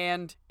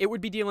 and it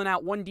would be dealing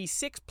out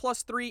 1d6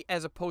 plus 3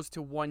 as opposed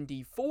to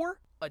 1d4.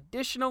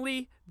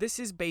 Additionally, this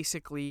is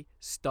basically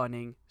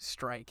Stunning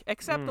Strike,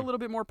 except a little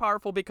bit more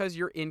powerful because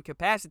you're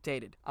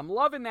incapacitated. I'm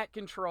loving that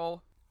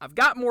control. I've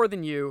got more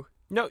than you.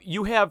 No,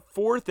 you have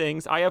 4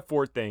 things. I have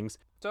 4 things.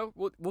 So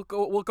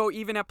we'll go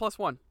even at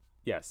 +1.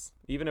 Yes,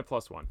 even at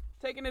 +1.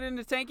 Taking it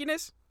into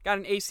tankiness, got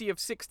an AC of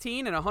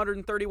 16 and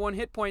 131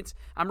 hit points.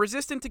 I'm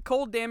resistant to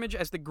cold damage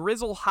as the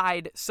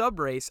Grizzlehide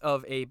subrace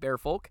of a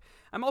bearfolk.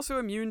 I'm also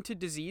immune to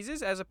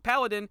diseases as a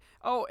paladin.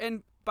 Oh,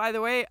 and by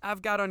the way,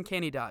 I've got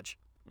uncanny dodge.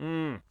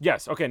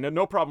 Yes, okay,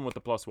 no problem with the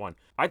 +1.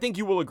 I think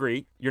you will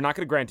agree. You're not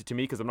going to grant it to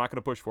me because I'm not going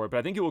to push for it, but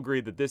I think you will agree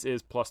that this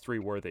is +3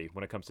 worthy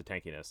when it comes to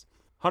tankiness.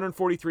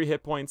 143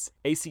 hit points,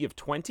 AC of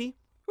 20.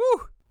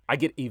 Woo! I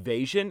get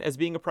Evasion as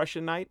being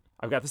Oppression Knight.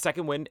 I've got the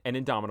Second Wind and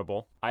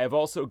Indomitable. I have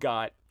also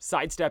got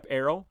Sidestep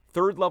Arrow,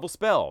 3rd level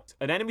spell.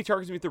 An enemy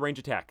targets me with a range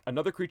attack.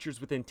 Another creature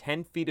is within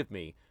 10 feet of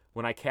me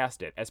when I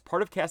cast it. As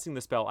part of casting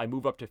the spell, I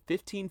move up to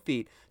 15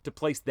 feet to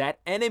place that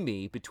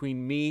enemy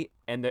between me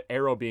and the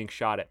arrow being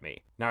shot at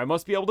me. Now, I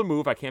must be able to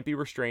move. I can't be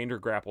restrained or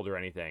grappled or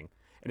anything.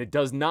 And it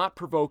does not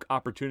provoke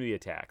opportunity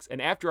attacks.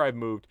 And after I've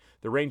moved,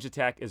 the ranged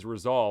attack is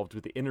resolved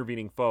with the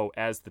intervening foe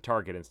as the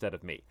target instead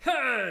of me.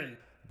 Hey!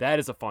 That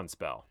is a fun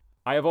spell.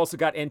 I have also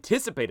got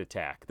Anticipate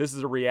Attack. This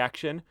is a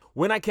reaction.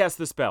 When I cast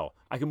the spell,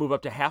 I can move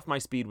up to half my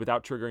speed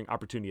without triggering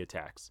opportunity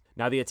attacks.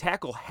 Now, the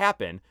attack will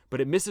happen, but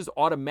it misses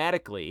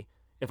automatically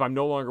if I'm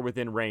no longer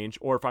within range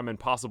or if I'm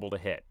impossible to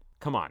hit.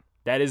 Come on.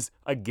 That is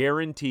a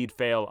guaranteed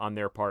fail on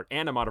their part,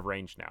 and I'm out of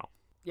range now.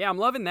 Yeah, I'm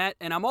loving that,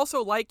 and I'm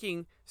also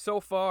liking,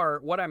 so far,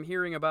 what I'm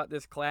hearing about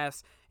this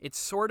class. It's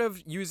sort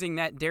of using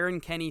that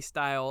Darren Kenny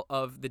style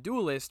of the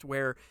Duelist,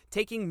 where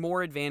taking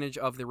more advantage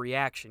of the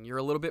reaction. You're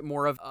a little bit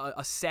more of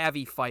a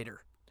savvy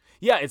fighter.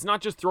 Yeah, it's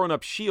not just throwing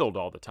up shield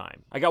all the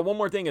time. I got one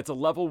more thing. It's a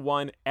level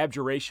 1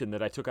 abjuration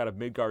that I took out of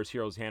Midgard's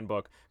Heroes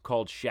Handbook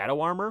called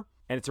Shadow Armor.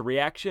 And it's a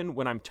reaction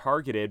when I'm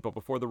targeted, but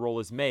before the roll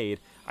is made,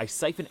 I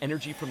siphon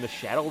energy from the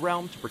Shadow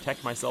Realm to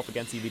protect myself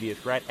against immediate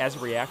threat. As a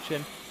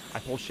reaction, I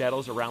pull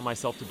shadows around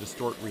myself to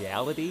distort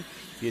reality.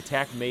 The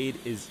attack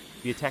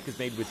is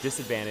made with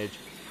disadvantage,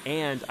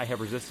 and I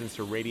have resistance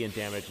to radiant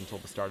damage until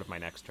the start of my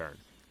next turn.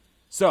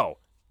 So,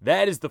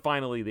 that is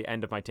finally the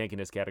end of my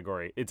tankiness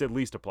category. It's at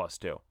least a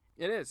 +2.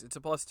 It is. It's a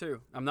 +2.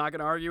 I'm not going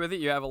to argue with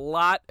it. You have a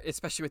lot,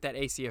 especially with that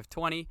AC of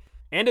 20.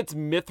 And it's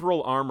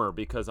mithril armor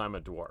because I'm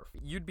a dwarf.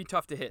 You'd be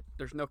tough to hit.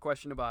 There's no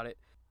question about it.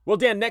 Well,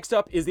 Dan, next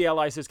up is the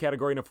Ally Assist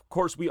category, and of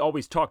course, we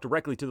always talk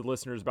directly to the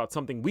listeners about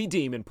something we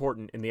deem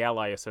important in the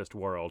Ally Assist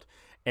world.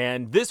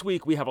 And this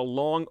week, we have a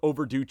long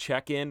overdue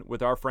check-in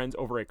with our friends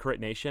over at Crit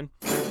Nation.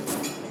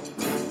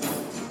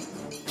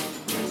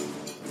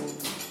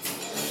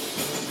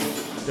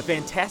 The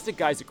fantastic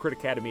guys at Crit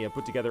Academy have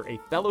put together a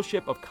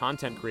fellowship of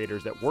content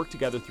creators that work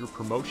together through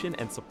promotion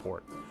and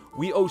support.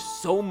 We owe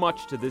so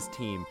much to this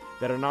team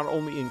that it not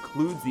only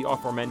includes the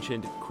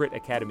aforementioned Crit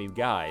Academy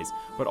guys,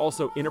 but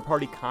also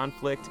Interparty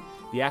Conflict,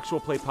 the Actual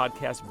Play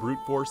podcast Brute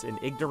Force and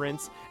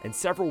Ignorance, and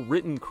several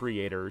written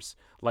creators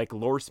like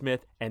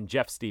Loresmith and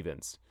Jeff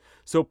Stevens.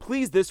 So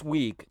please, this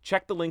week,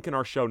 check the link in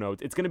our show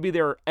notes. It's going to be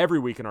there every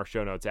week in our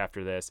show notes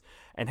after this.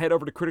 And head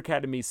over to Crit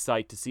Academy's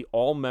site to see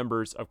all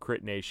members of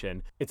Crit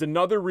Nation. It's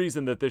another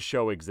reason that this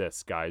show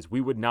exists, guys.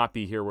 We would not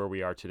be here where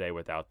we are today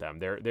without them.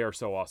 They are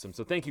so awesome.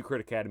 So thank you, Crit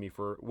Academy,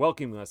 for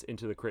welcoming us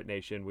into the Crit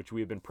Nation, which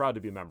we have been proud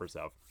to be members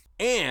of.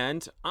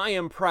 And I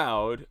am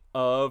proud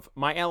of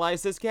my Ally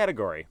Assist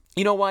category.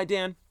 You know why,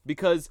 Dan?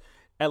 Because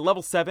at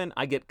level 7,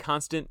 I get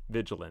Constant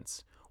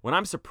Vigilance. When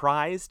I'm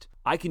surprised,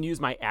 I can use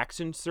my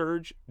action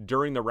surge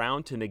during the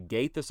round to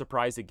negate the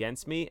surprise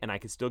against me, and I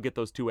can still get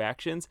those 2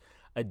 actions.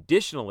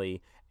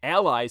 Additionally,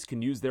 allies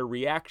can use their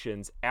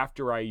reactions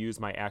after I use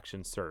my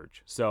action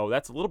surge. So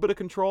that's a little bit of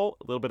control,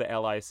 a little bit of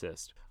ally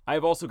assist.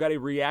 I've also got a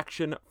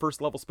reaction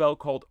first level spell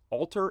called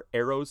Alter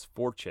Arrow's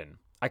Fortune.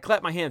 I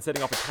clap my hand,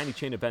 setting off a tiny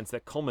chain of events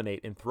that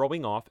culminate in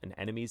throwing off an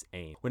enemy's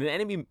aim. When an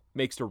enemy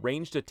makes a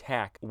ranged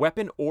attack,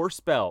 weapon, or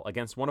spell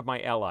against one of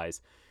my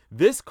allies,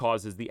 this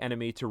causes the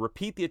enemy to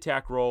repeat the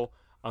attack roll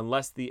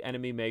unless the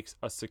enemy makes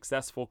a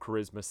successful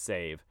charisma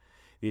save.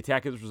 The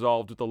attack is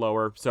resolved with the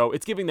lower, so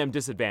it's giving them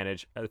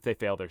disadvantage if they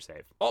fail their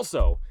save.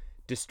 Also,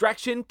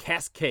 Distraction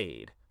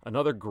Cascade,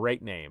 another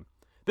great name.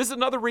 This is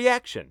another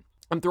reaction.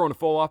 I'm throwing a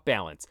full off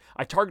balance.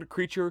 I target a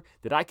creature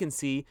that I can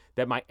see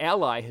that my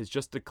ally has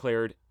just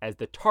declared as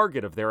the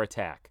target of their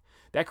attack.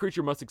 That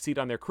creature must succeed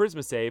on their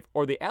charisma save,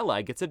 or the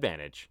ally gets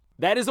advantage.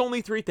 That is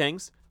only 3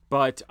 things,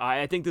 but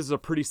I think this is a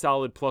pretty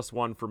solid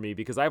 +1 for me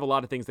because I have a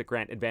lot of things that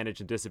grant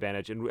advantage and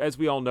disadvantage, and as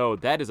we all know,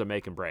 that is a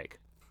make and break.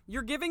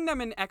 You're giving them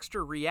an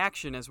extra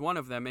reaction as one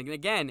of them. And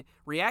again,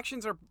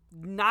 reactions are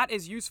not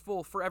as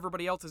useful for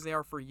everybody else as they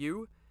are for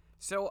you.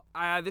 So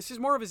this is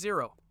more of a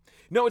 0.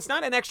 No, it's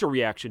not an extra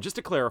reaction. Just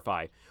to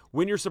clarify,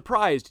 when you're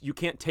surprised, you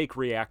can't take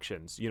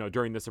reactions,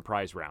 during the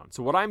surprise round.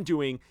 So what I'm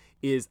doing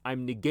is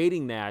I'm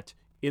negating that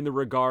in the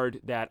regard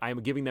that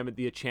I'm giving them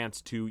a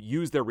chance to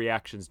use their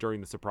reactions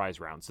during the surprise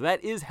round. So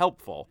that is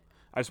helpful.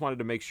 I just wanted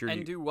to make sure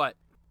And do what?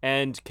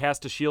 And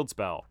cast a shield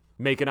spell.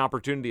 Make an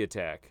opportunity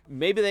attack.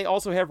 Maybe they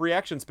also have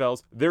reaction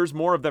spells. There's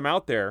more of them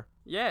out there.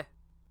 Yeah.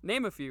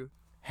 Name a few.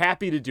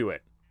 Happy to do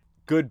it.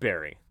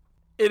 Goodberry.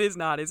 It is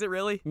not, is it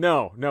really?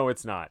 No,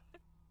 it's not.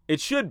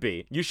 It should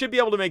be. You should be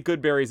able to make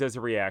good berries as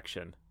a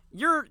reaction.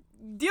 You're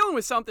dealing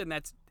with something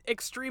that's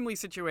extremely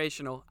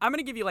situational. I'm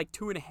going to give you like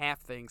 2.5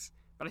 things,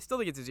 but I still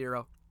think it's a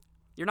 0.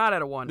 You're not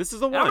at a 1. This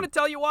is a 1. And I'm going to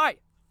tell you why.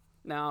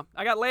 No,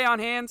 I got Lay on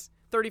Hands,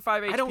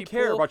 35 HP I don't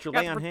care pool. about your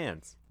Lay on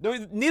Hands.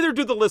 No, neither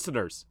do the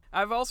listeners.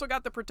 I've also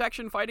got the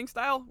Protection Fighting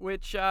Style,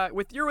 which,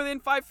 with you're within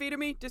 5 feet of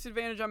me,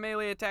 disadvantage on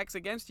melee attacks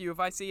against you if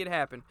I see it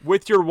happen.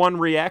 With your 1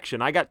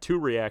 reaction. I got 2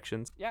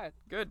 reactions. Yeah,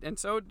 good. And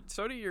so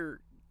do your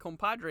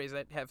compadres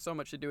that have so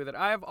much to do with it.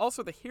 I have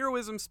also the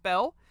Heroism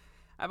spell.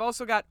 I've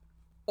also got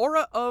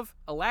Aura of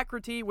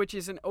Alacrity, which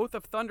is an Oath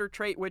of Thunder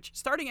trait, which,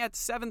 starting at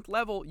 7th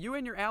level, you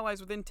and your allies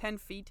within 10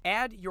 feet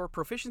add your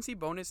proficiency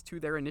bonus to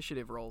their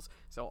initiative rolls.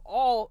 So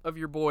all of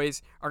your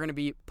boys are going to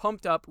be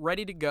pumped up,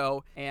 ready to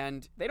go,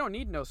 and they don't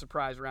need no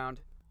surprise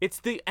round. It's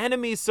the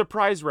enemy's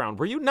surprise round.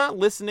 Were you not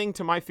listening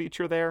to my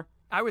feature there?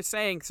 I was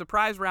saying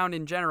surprise round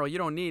in general, you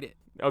don't need it.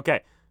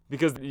 Okay,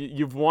 because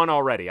you've won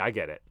already. I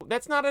get it.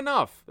 That's not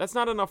enough. That's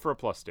not enough for a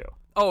 +2.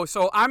 Oh,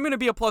 so I'm going to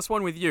be a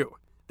 +1 with you.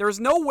 There's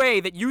no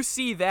way that you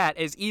see that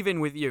as even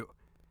with you.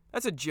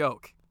 That's a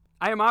joke.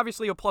 I am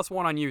obviously a +1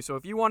 on you, so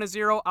if you want a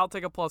 0, I'll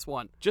take a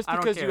 +1. Just I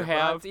don't because care. you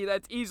have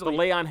that's easily, the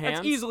Lay on Hands?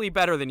 That's easily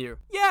better than you.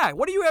 Yeah,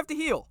 what do you have to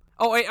heal?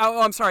 Oh, wait,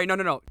 I'm sorry.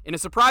 No. In a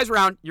surprise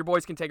round, your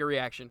boys can take a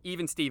reaction.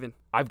 Even Steven.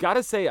 I've got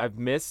to say, I've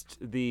missed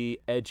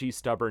the edgy,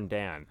 stubborn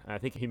Dan. I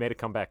think he made a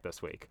comeback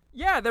this week.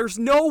 Yeah, there's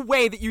no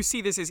way that you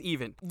see this as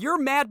even. You're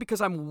mad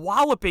because I'm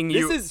walloping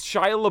you. This is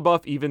Shia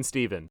LaBeouf, even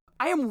Steven.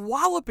 I am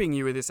walloping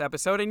you in this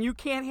episode, and you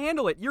can't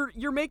handle it.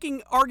 You're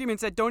making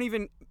arguments that don't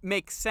even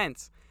make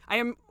sense. I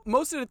am,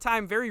 most of the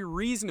time, very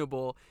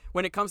reasonable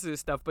when it comes to this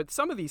stuff, but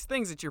some of these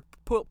things that you're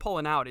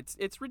pulling out,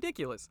 it's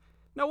ridiculous.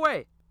 No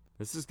way.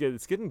 This is good.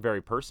 It's getting very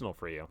personal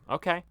for you.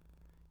 Okay.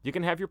 You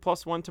can have your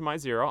 +1 to my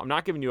 0. I'm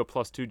not giving you a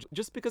 +2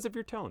 just because of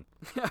your tone.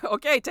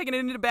 Okay, taking it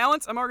into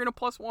balance, I'm arguing a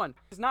 +1.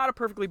 He's not a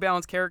perfectly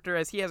balanced character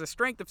as he has a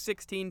strength of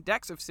 16,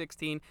 dex of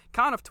 16,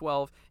 con of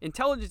 12,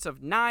 intelligence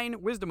of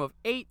 9, wisdom of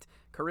 8,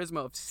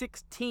 charisma of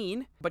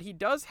 16, but he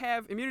does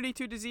have immunity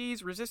to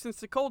disease, resistance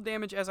to cold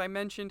damage, as I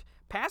mentioned,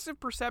 passive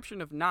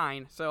perception of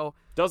 9, so...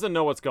 Doesn't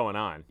know what's going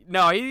on.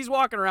 No, he's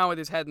walking around with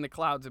his head in the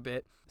clouds a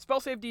bit. Spell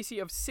save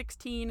DC of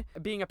 16,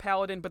 being a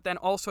paladin, but then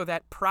also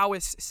that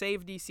prowess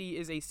save DC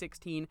is a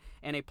 16,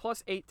 and a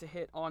 +8 to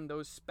hit on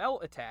those spell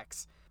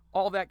attacks.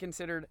 All that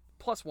considered,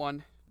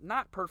 +1,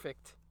 not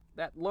perfect.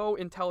 That low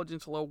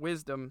intelligence, low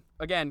wisdom,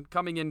 again,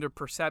 coming into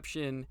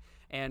perception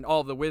and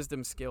all the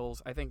wisdom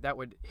skills, I think that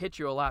would hit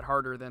you a lot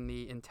harder than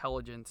the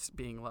intelligence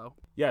being low.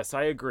 Yes,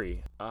 I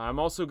agree. I'm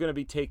also going to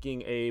be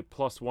taking a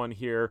 +1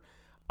 here.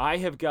 I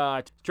have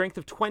got strength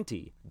of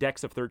 20,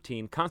 dex of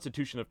 13,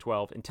 constitution of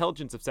 12,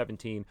 intelligence of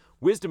 17,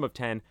 wisdom of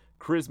 10,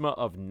 charisma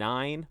of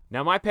 9.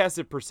 Now, my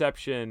passive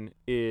perception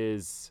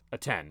is a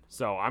 10,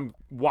 so I'm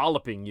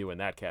walloping you in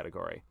that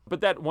category.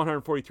 But that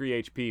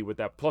 143 HP with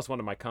that +1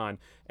 to my con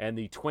and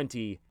the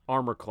 20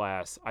 armor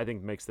class, I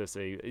think makes this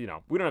a,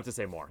 we don't have to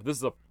say more. This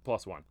is a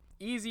 +1.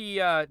 Easy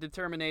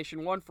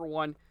determination, 1 for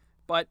 1.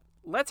 But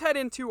let's head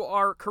into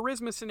our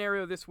charisma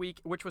scenario this week,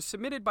 which was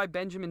submitted by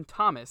Benjamin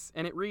Thomas,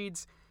 and it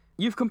reads...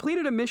 You've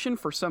completed a mission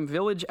for some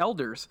village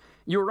elders.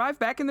 You arrive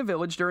back in the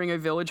village during a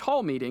village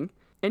hall meeting.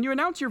 and you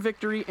announce your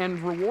victory and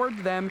reward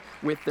them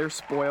with their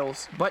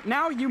spoils. But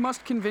now you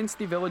must convince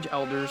the village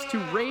elders to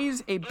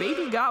raise a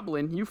baby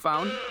goblin you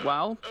found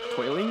while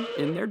toiling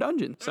in their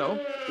dungeon.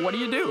 So, what do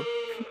you do?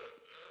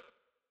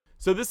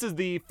 So this is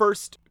the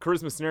first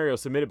charisma scenario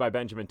submitted by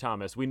Benjamin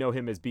Thomas. We know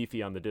him as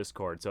Beefy on the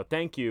Discord. So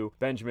thank you,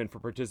 Benjamin, for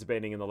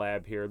participating in the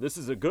lab here. This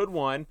is a good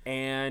one,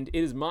 and it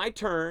is my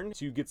turn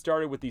to get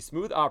started with the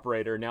smooth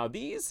operator. Now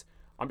these,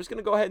 I'm just going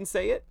to go ahead and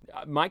say it.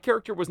 My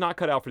character was not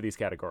cut out for these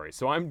categories,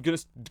 so I'm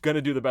just going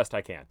to do the best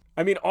I can.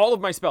 I mean, all of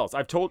my spells,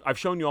 I've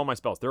shown you all my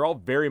spells. They're all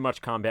very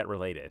much combat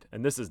related,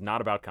 and this is not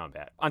about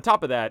combat. On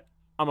top of that,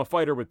 I'm a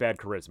fighter with bad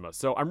charisma,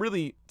 so I'm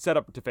really set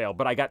up to fail,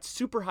 but I got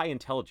super high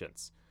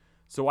intelligence.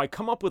 So I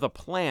come up with a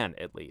plan,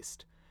 at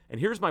least. And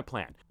here's my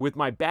plan. With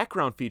my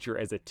background feature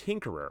as a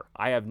tinkerer,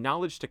 I have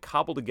knowledge to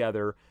cobble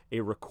together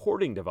a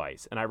recording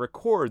device, and I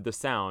record the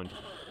sound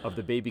of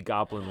the baby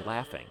goblin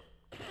laughing.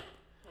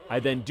 I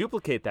then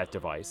duplicate that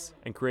device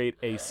and create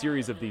a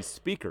series of these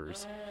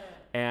speakers,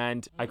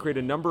 and I create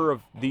a number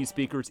of these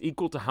speakers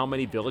equal to how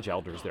many village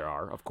elders there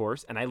are, of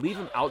course, and I leave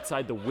them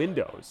outside the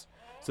windows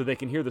so they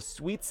can hear the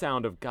sweet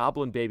sound of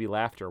goblin baby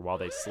laughter while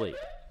they sleep.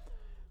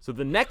 So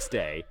the next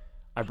day,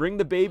 I bring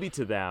the baby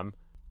to them,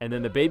 and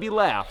then the baby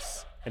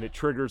laughs, and it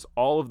triggers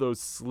all of those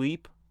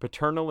sleep,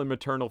 paternal and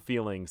maternal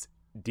feelings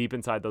deep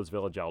inside those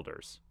village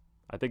elders.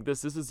 I think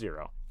this is a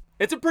 0.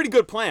 It's a pretty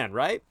good plan,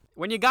 right?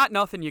 When you got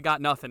nothing,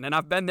 and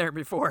I've been there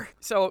before.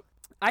 So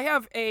I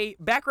have a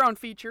background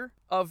feature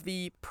of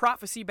the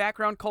prophecy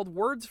background called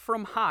Words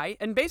from High,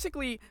 and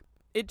basically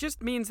it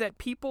just means that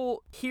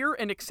people hear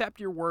and accept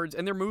your words,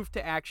 and they're moved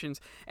to actions.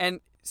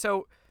 And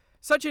so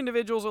such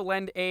individuals will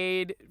lend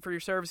aid for your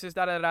services,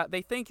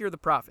 They think you're the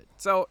prophet.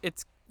 So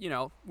it's,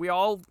 we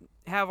all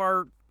have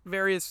our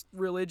various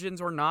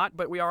religions or not,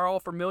 but we are all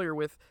familiar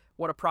with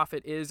what a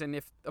prophet is, and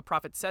if a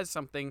prophet says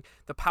something,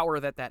 the power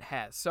that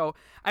has. So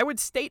I would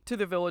state to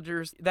the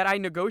villagers that I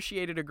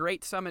negotiated a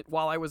great summit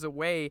while I was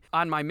away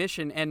on my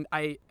mission, and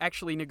I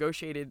actually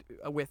negotiated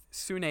with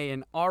Sune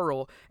and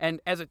Arl, and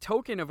as a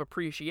token of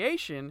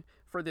appreciation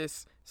for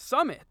this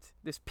summit,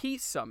 this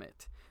peace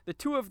summit, the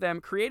two of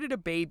them created a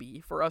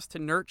baby for us to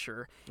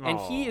nurture, and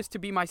he is to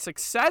be my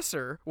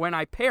successor when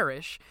I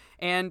perish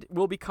and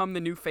will become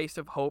the new face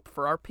of hope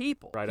for our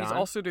people. He's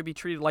also to be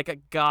treated like a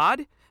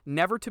god,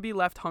 never to be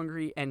left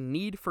hungry, and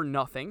need for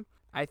nothing.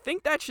 I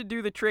think that should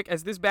do the trick,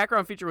 as this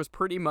background feature was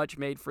pretty much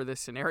made for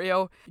this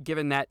scenario,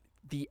 given that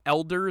the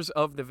elders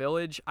of the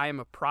village, I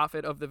am a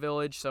prophet of the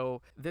village,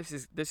 so this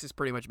is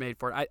pretty much made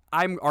for it.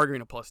 I'm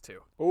arguing a +2.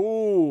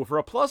 Ooh, for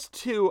a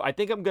 +2, I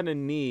think I'm going to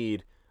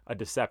need a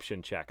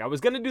deception check. I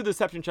was going to do the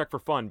deception check for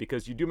fun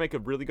because you do make a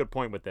really good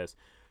point with this,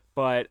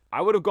 but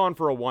I would have gone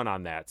for a 1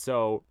 on that.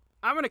 So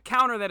I'm going to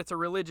counter that it's a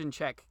religion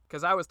check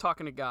because I was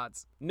talking to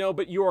gods. No,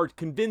 but you are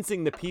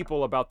convincing the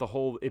people about the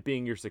whole it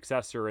being your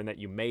successor and that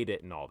you made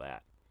it and all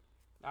that.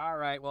 All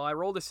right. Well, I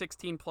rolled a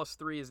 16 plus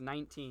 3 is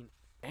 19.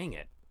 Dang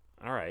it.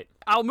 All right.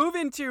 I'll move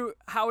into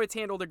how it's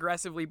handled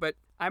aggressively, but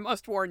I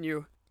must warn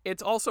you,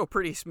 it's also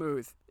pretty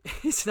smooth.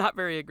 It's not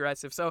very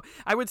aggressive. So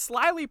I would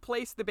slyly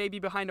place the baby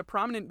behind a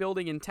prominent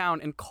building in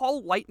town and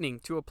call lightning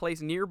to a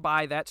place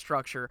nearby that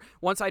structure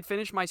once I'd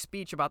finished my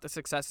speech about the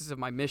successes of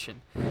my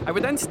mission. I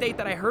would then state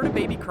that I heard a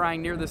baby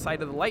crying near the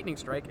site of the lightning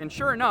strike, and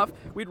sure enough,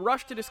 we'd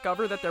rush to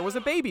discover that there was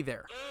a baby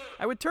there.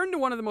 I would turn to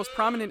one of the most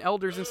prominent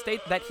elders and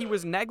state that he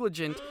was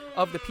negligent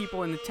of the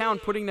people in the town,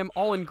 putting them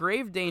all in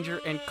grave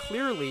danger and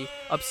clearly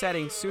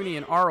upsetting Suni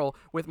and Arl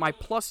with my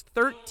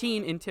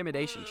 +13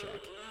 intimidation check.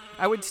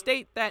 I would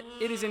state that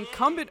it is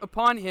incumbent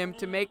upon him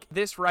to make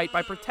this right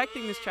by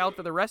protecting this child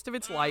for the rest of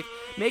its life,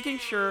 making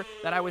sure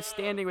that I was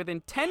standing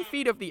within 10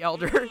 feet of the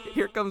elder.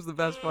 Here comes the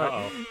best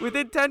part.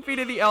 Within 10 feet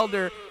of the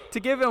elder to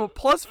give him a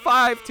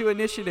 +5 to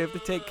initiative to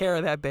take care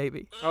of that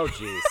baby. Oh,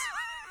 jeez.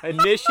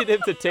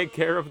 Initiative to take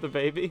care of the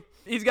baby?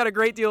 He's got a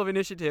great deal of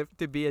initiative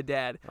to be a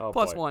dad. Oh,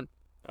 +1.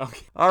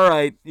 Okay. All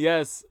right.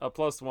 Yes, a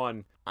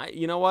 +1.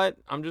 You know what?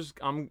 I'm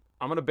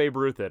going to Babe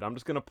Ruth it. I'm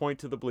just going to point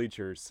to the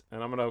bleachers,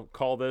 and I'm going to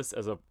call this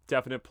as a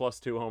definite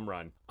 +2 home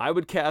run. I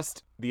would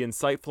cast the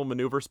Insightful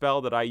Maneuver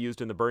spell that I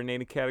used in the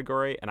Burninating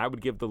category, and I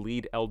would give the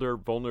lead elder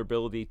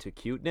vulnerability to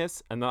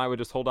cuteness, and then I would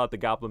just hold out the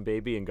goblin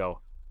baby and go,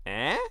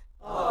 eh?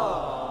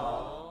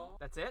 Aww.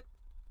 That's it?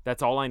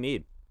 That's all I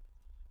need.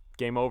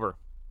 Game over.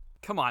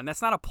 Come on,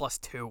 that's not a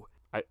 +2.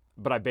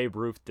 But I Babe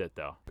Ruthed it,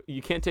 though.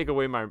 You can't take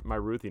away my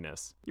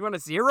Ruthiness. You want a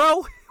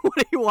 0? What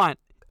do you want?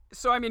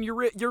 So, I mean, you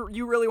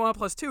really want a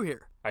 +2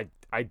 here.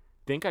 I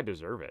think I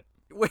deserve it.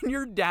 When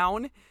you're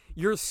down,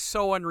 you're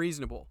so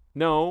unreasonable.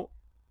 No,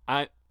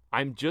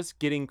 I'm just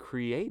getting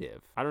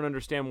creative. I don't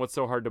understand what's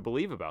so hard to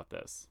believe about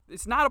this.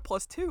 It's not a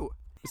 +2.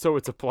 So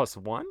it's a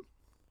 +1?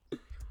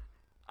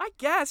 I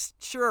guess.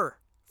 Sure.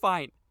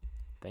 Fine.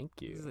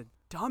 Thank you. This is the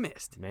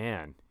dumbest.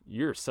 Man,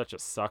 you're such a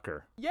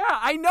sucker. Yeah,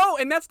 I know,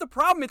 and that's the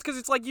problem. It's because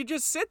it's like you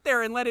just sit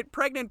there and let it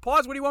pregnant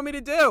pause. What do you want me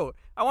to do?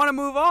 I want to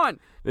move on.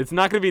 It's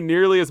not going to be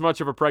nearly as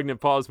much of a pregnant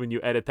pause when you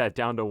edit that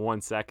down to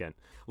 1 second.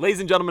 Ladies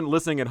and gentlemen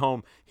listening at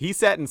home, he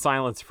sat in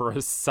silence for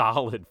a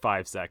solid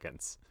 5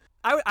 seconds.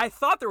 I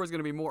thought there was going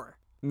to be more.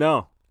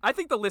 No. I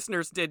think the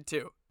listeners did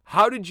too.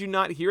 How did you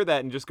not hear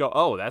that and just go,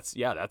 oh, that's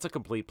a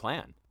complete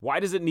plan? Why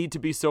does it need to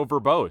be so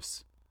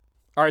verbose?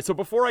 All right, so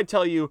before I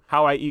tell you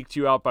how I eked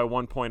you out by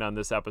 1 point on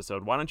this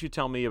episode, why don't you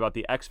tell me about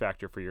the X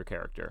factor for your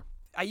character?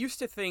 I used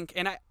to think,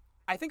 and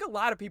I think a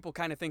lot of people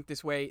kind of think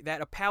this way,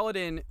 that a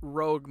paladin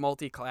rogue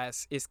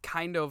multiclass is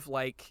kind of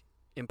like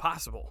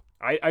impossible.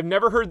 I've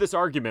never heard this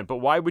argument, but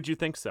why would you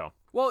think so?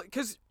 Well,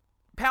 because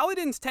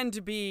paladins tend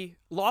to be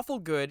lawful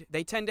good.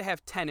 They tend to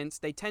have tenets.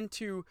 They tend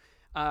to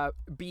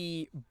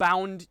be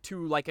bound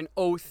to like an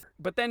oath.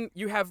 But then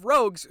you have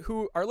rogues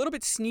who are a little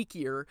bit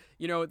sneakier.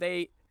 You know,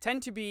 they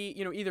tend to be,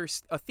 you know, either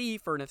a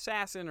thief or an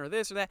assassin or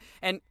this or that.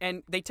 And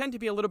they tend to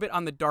be a little bit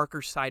on the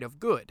darker side of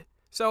good.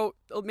 So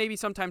maybe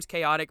sometimes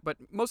chaotic, but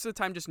most of the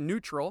time just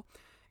neutral.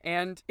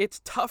 And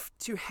it's tough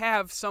to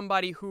have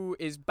somebody who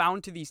is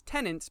bound to these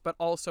tenets, but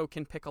also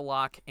can pick a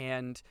lock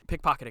and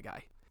pickpocket a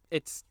guy.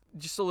 It's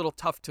just a little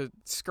tough to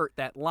skirt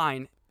that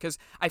line, because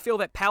I feel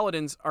that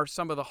paladins are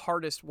some of the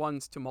hardest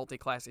ones to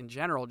multiclass in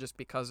general, just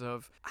because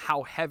of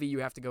how heavy you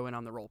have to go in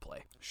on the roleplay.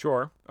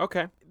 Sure.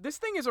 Okay. This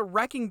thing is a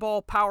wrecking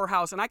ball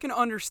powerhouse, and I can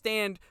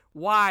understand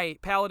why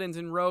paladins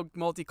and rogue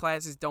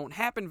multiclasses don't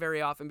happen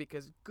very often,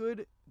 because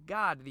good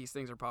God, these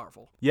things are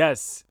powerful.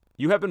 Yes.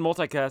 You have been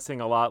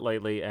multicasting a lot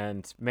lately,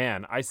 and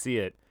man, I see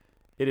it.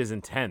 It is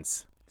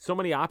intense. So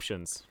many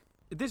options.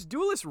 This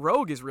Duelist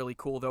Rogue is really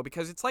cool, though,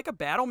 because it's like a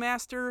Battle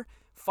Master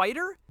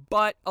fighter,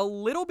 but a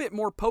little bit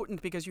more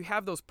potent because you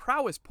have those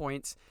prowess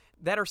points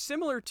that are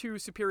similar to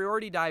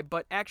superiority die,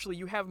 but actually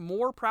you have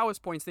more prowess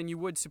points than you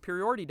would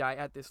superiority die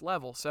at this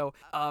level. So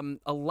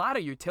a lot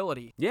of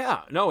utility.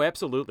 Yeah, no,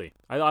 absolutely.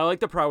 I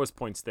like the prowess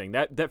points thing.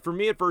 That for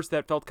me at first,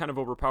 that felt kind of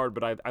overpowered,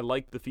 but I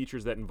like the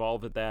features that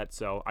involve with that,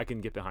 so I can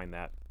get behind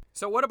that.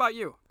 So what about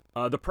you?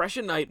 The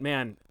Prussian Knight,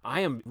 man, I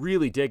am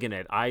really digging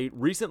it. I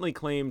recently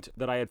claimed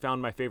that I had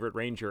found my favorite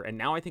Ranger, and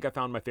now I think I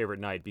found my favorite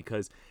Knight,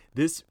 because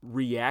this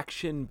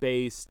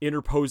reaction-based,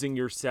 interposing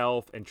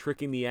yourself and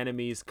tricking the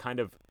enemies kind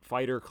of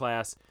fighter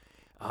class,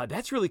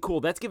 that's really cool.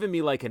 That's giving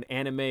me like an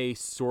anime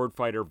sword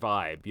fighter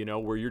vibe, you know,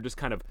 where you're just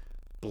kind of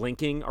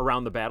blinking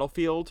around the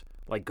battlefield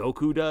like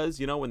Goku does,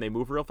 you know, when they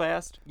move real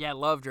fast. Yeah, I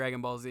love Dragon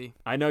Ball Z.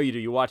 I know you do.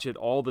 You watch it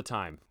all the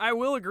time. I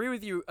will agree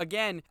with you.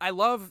 Again, I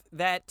love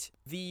that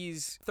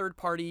these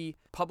third-party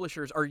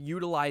publishers are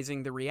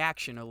utilizing the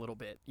reaction a little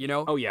bit, you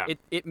know? Oh, yeah.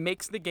 It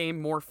makes the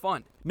game more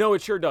fun. No,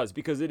 it sure does,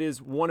 because it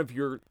is one of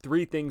your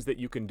 3 things that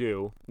you can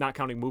do, not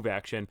counting move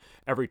action,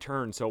 every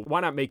turn. So why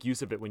not make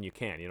use of it when you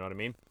can, you know what I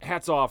mean?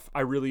 Hats off.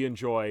 I really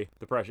enjoy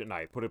the Prussian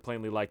Knight, put it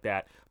plainly like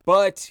that.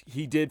 But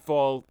he did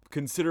fall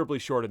considerably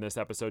short in this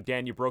episode.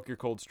 Dan, you broke your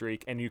cold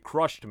streak, and you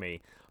crushed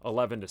me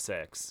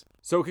 11-6.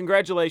 So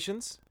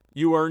congratulations.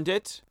 You earned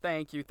it.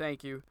 Thank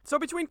you. So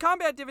between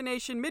Combat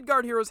Divination,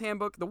 Midgard Heroes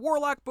Handbook, the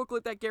Warlock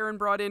booklet that Garen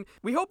brought in,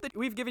 we hope that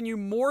we've given you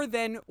more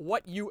than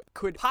what you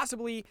could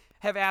possibly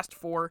have asked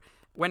for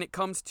when it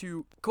comes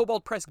to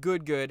Kobold Press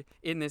good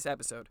in this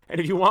episode. And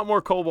if you want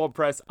more Kobold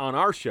Press on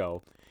our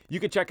show, you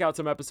can check out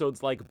some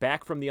episodes like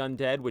Back from the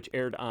Undead, which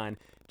aired on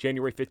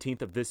January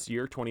 15th of this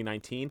year,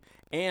 2019,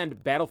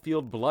 and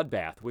Battlefield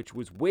Bloodbath, which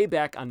was way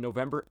back on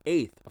November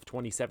 8th of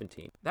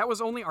 2017. That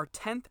was only our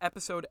 10th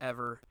episode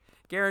ever.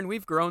 Garen,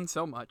 we've grown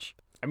so much.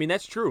 I mean,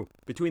 that's true.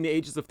 Between the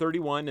ages of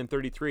 31 and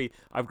 33,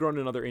 I've grown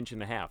another 1.5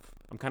 inches.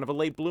 I'm kind of a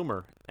late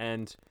bloomer,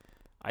 and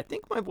I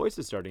think my voice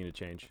is starting to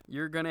change.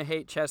 You're gonna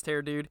hate chest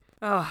hair, dude.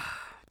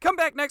 Come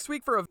back next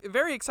week for a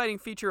very exciting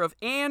feature of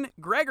Anne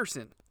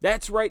Gregerson.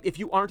 That's right. If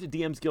you aren't a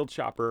DM's Guild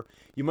shopper,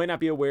 you might not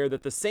be aware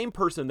that the same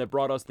person that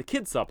brought us the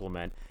Kids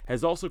Supplement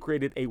has also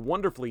created a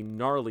wonderfully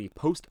gnarly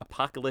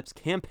post-apocalypse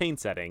campaign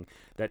setting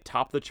that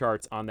topped the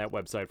charts on that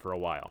website for a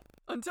while.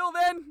 Until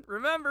then,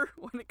 remember,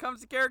 when it comes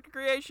to character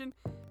creation,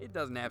 it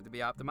doesn't have to be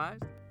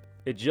optimized.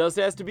 It just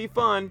has to be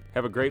fun.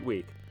 Have a great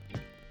week.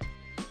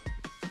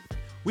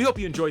 We hope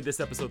you enjoyed this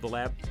episode of The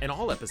Lab, and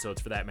all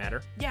episodes for that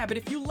matter. Yeah, but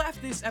if you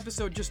left this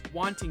episode just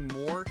wanting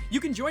more, you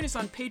can join us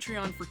on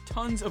Patreon for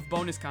tons of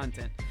bonus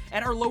content.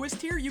 At our lowest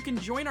tier, you can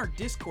join our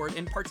Discord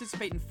and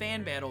participate in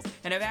fan battles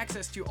and have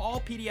access to all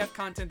PDF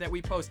content that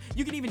we post.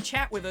 You can even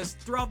chat with us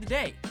throughout the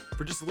day.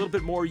 For just a little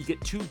bit more, you get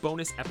 2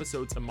 bonus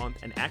episodes a month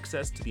and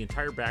access to the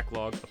entire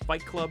backlog of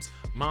Fight Clubs,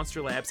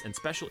 Monster Labs, and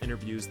special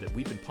interviews that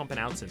we've been pumping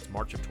out since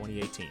March of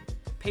 2018.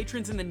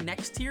 Patrons in the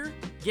next tier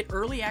get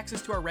early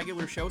access to our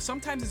regular show,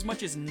 sometimes as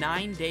much as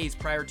 9 days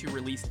prior to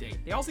release date.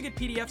 They also get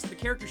PDFs of the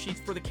character sheets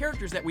for the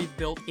characters that we've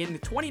built in the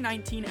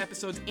 2019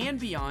 episodes and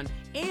beyond,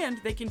 and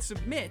they can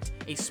submit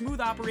a Smooth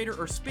Operator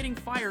or Spitting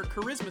Fire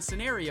charisma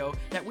scenario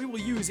that we will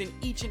use in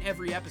each and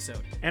every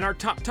episode. And our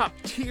top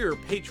tier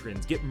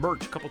patrons get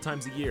merch a couple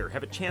times a year,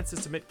 have a chance to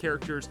submit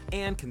characters,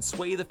 and can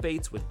sway the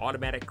fates with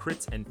automatic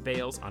crits and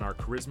fails on our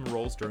charisma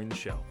rolls during the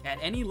show. At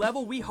any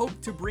level, we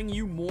hope to bring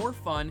you more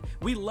fun.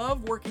 We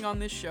love working on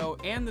this show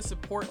and the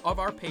support of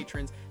our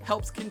patrons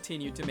helps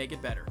continue to make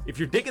it better. If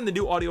you're digging the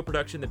new audio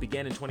production that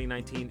began in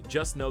 2019,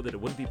 just know that it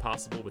wouldn't be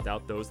possible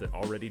without those that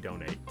already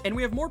donate. And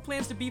we have more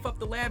plans to beef up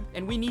the lab,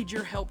 and we need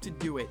your help to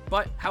do it.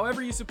 But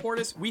however you support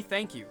us, we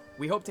thank you.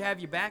 We hope to have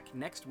you back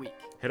next week.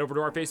 Head over to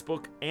our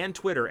Facebook and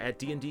Twitter at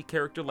D&D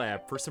Character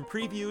Lab for some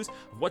previews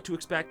of what to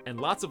expect and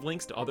lots of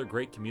links to other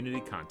great community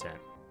content.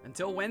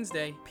 Until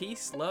Wednesday,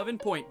 peace, love, and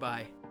point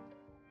by.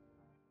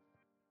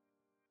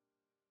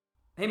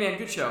 Hey man,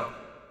 good show.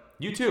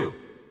 You too.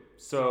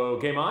 So,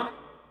 game on?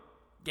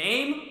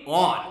 Game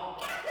on.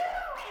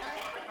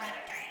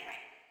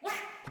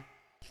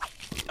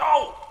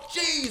 Oh,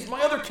 jeez,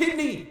 my other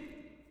kidney!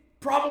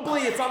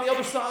 Probably, it's on the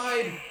other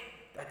side.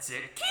 That's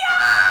it.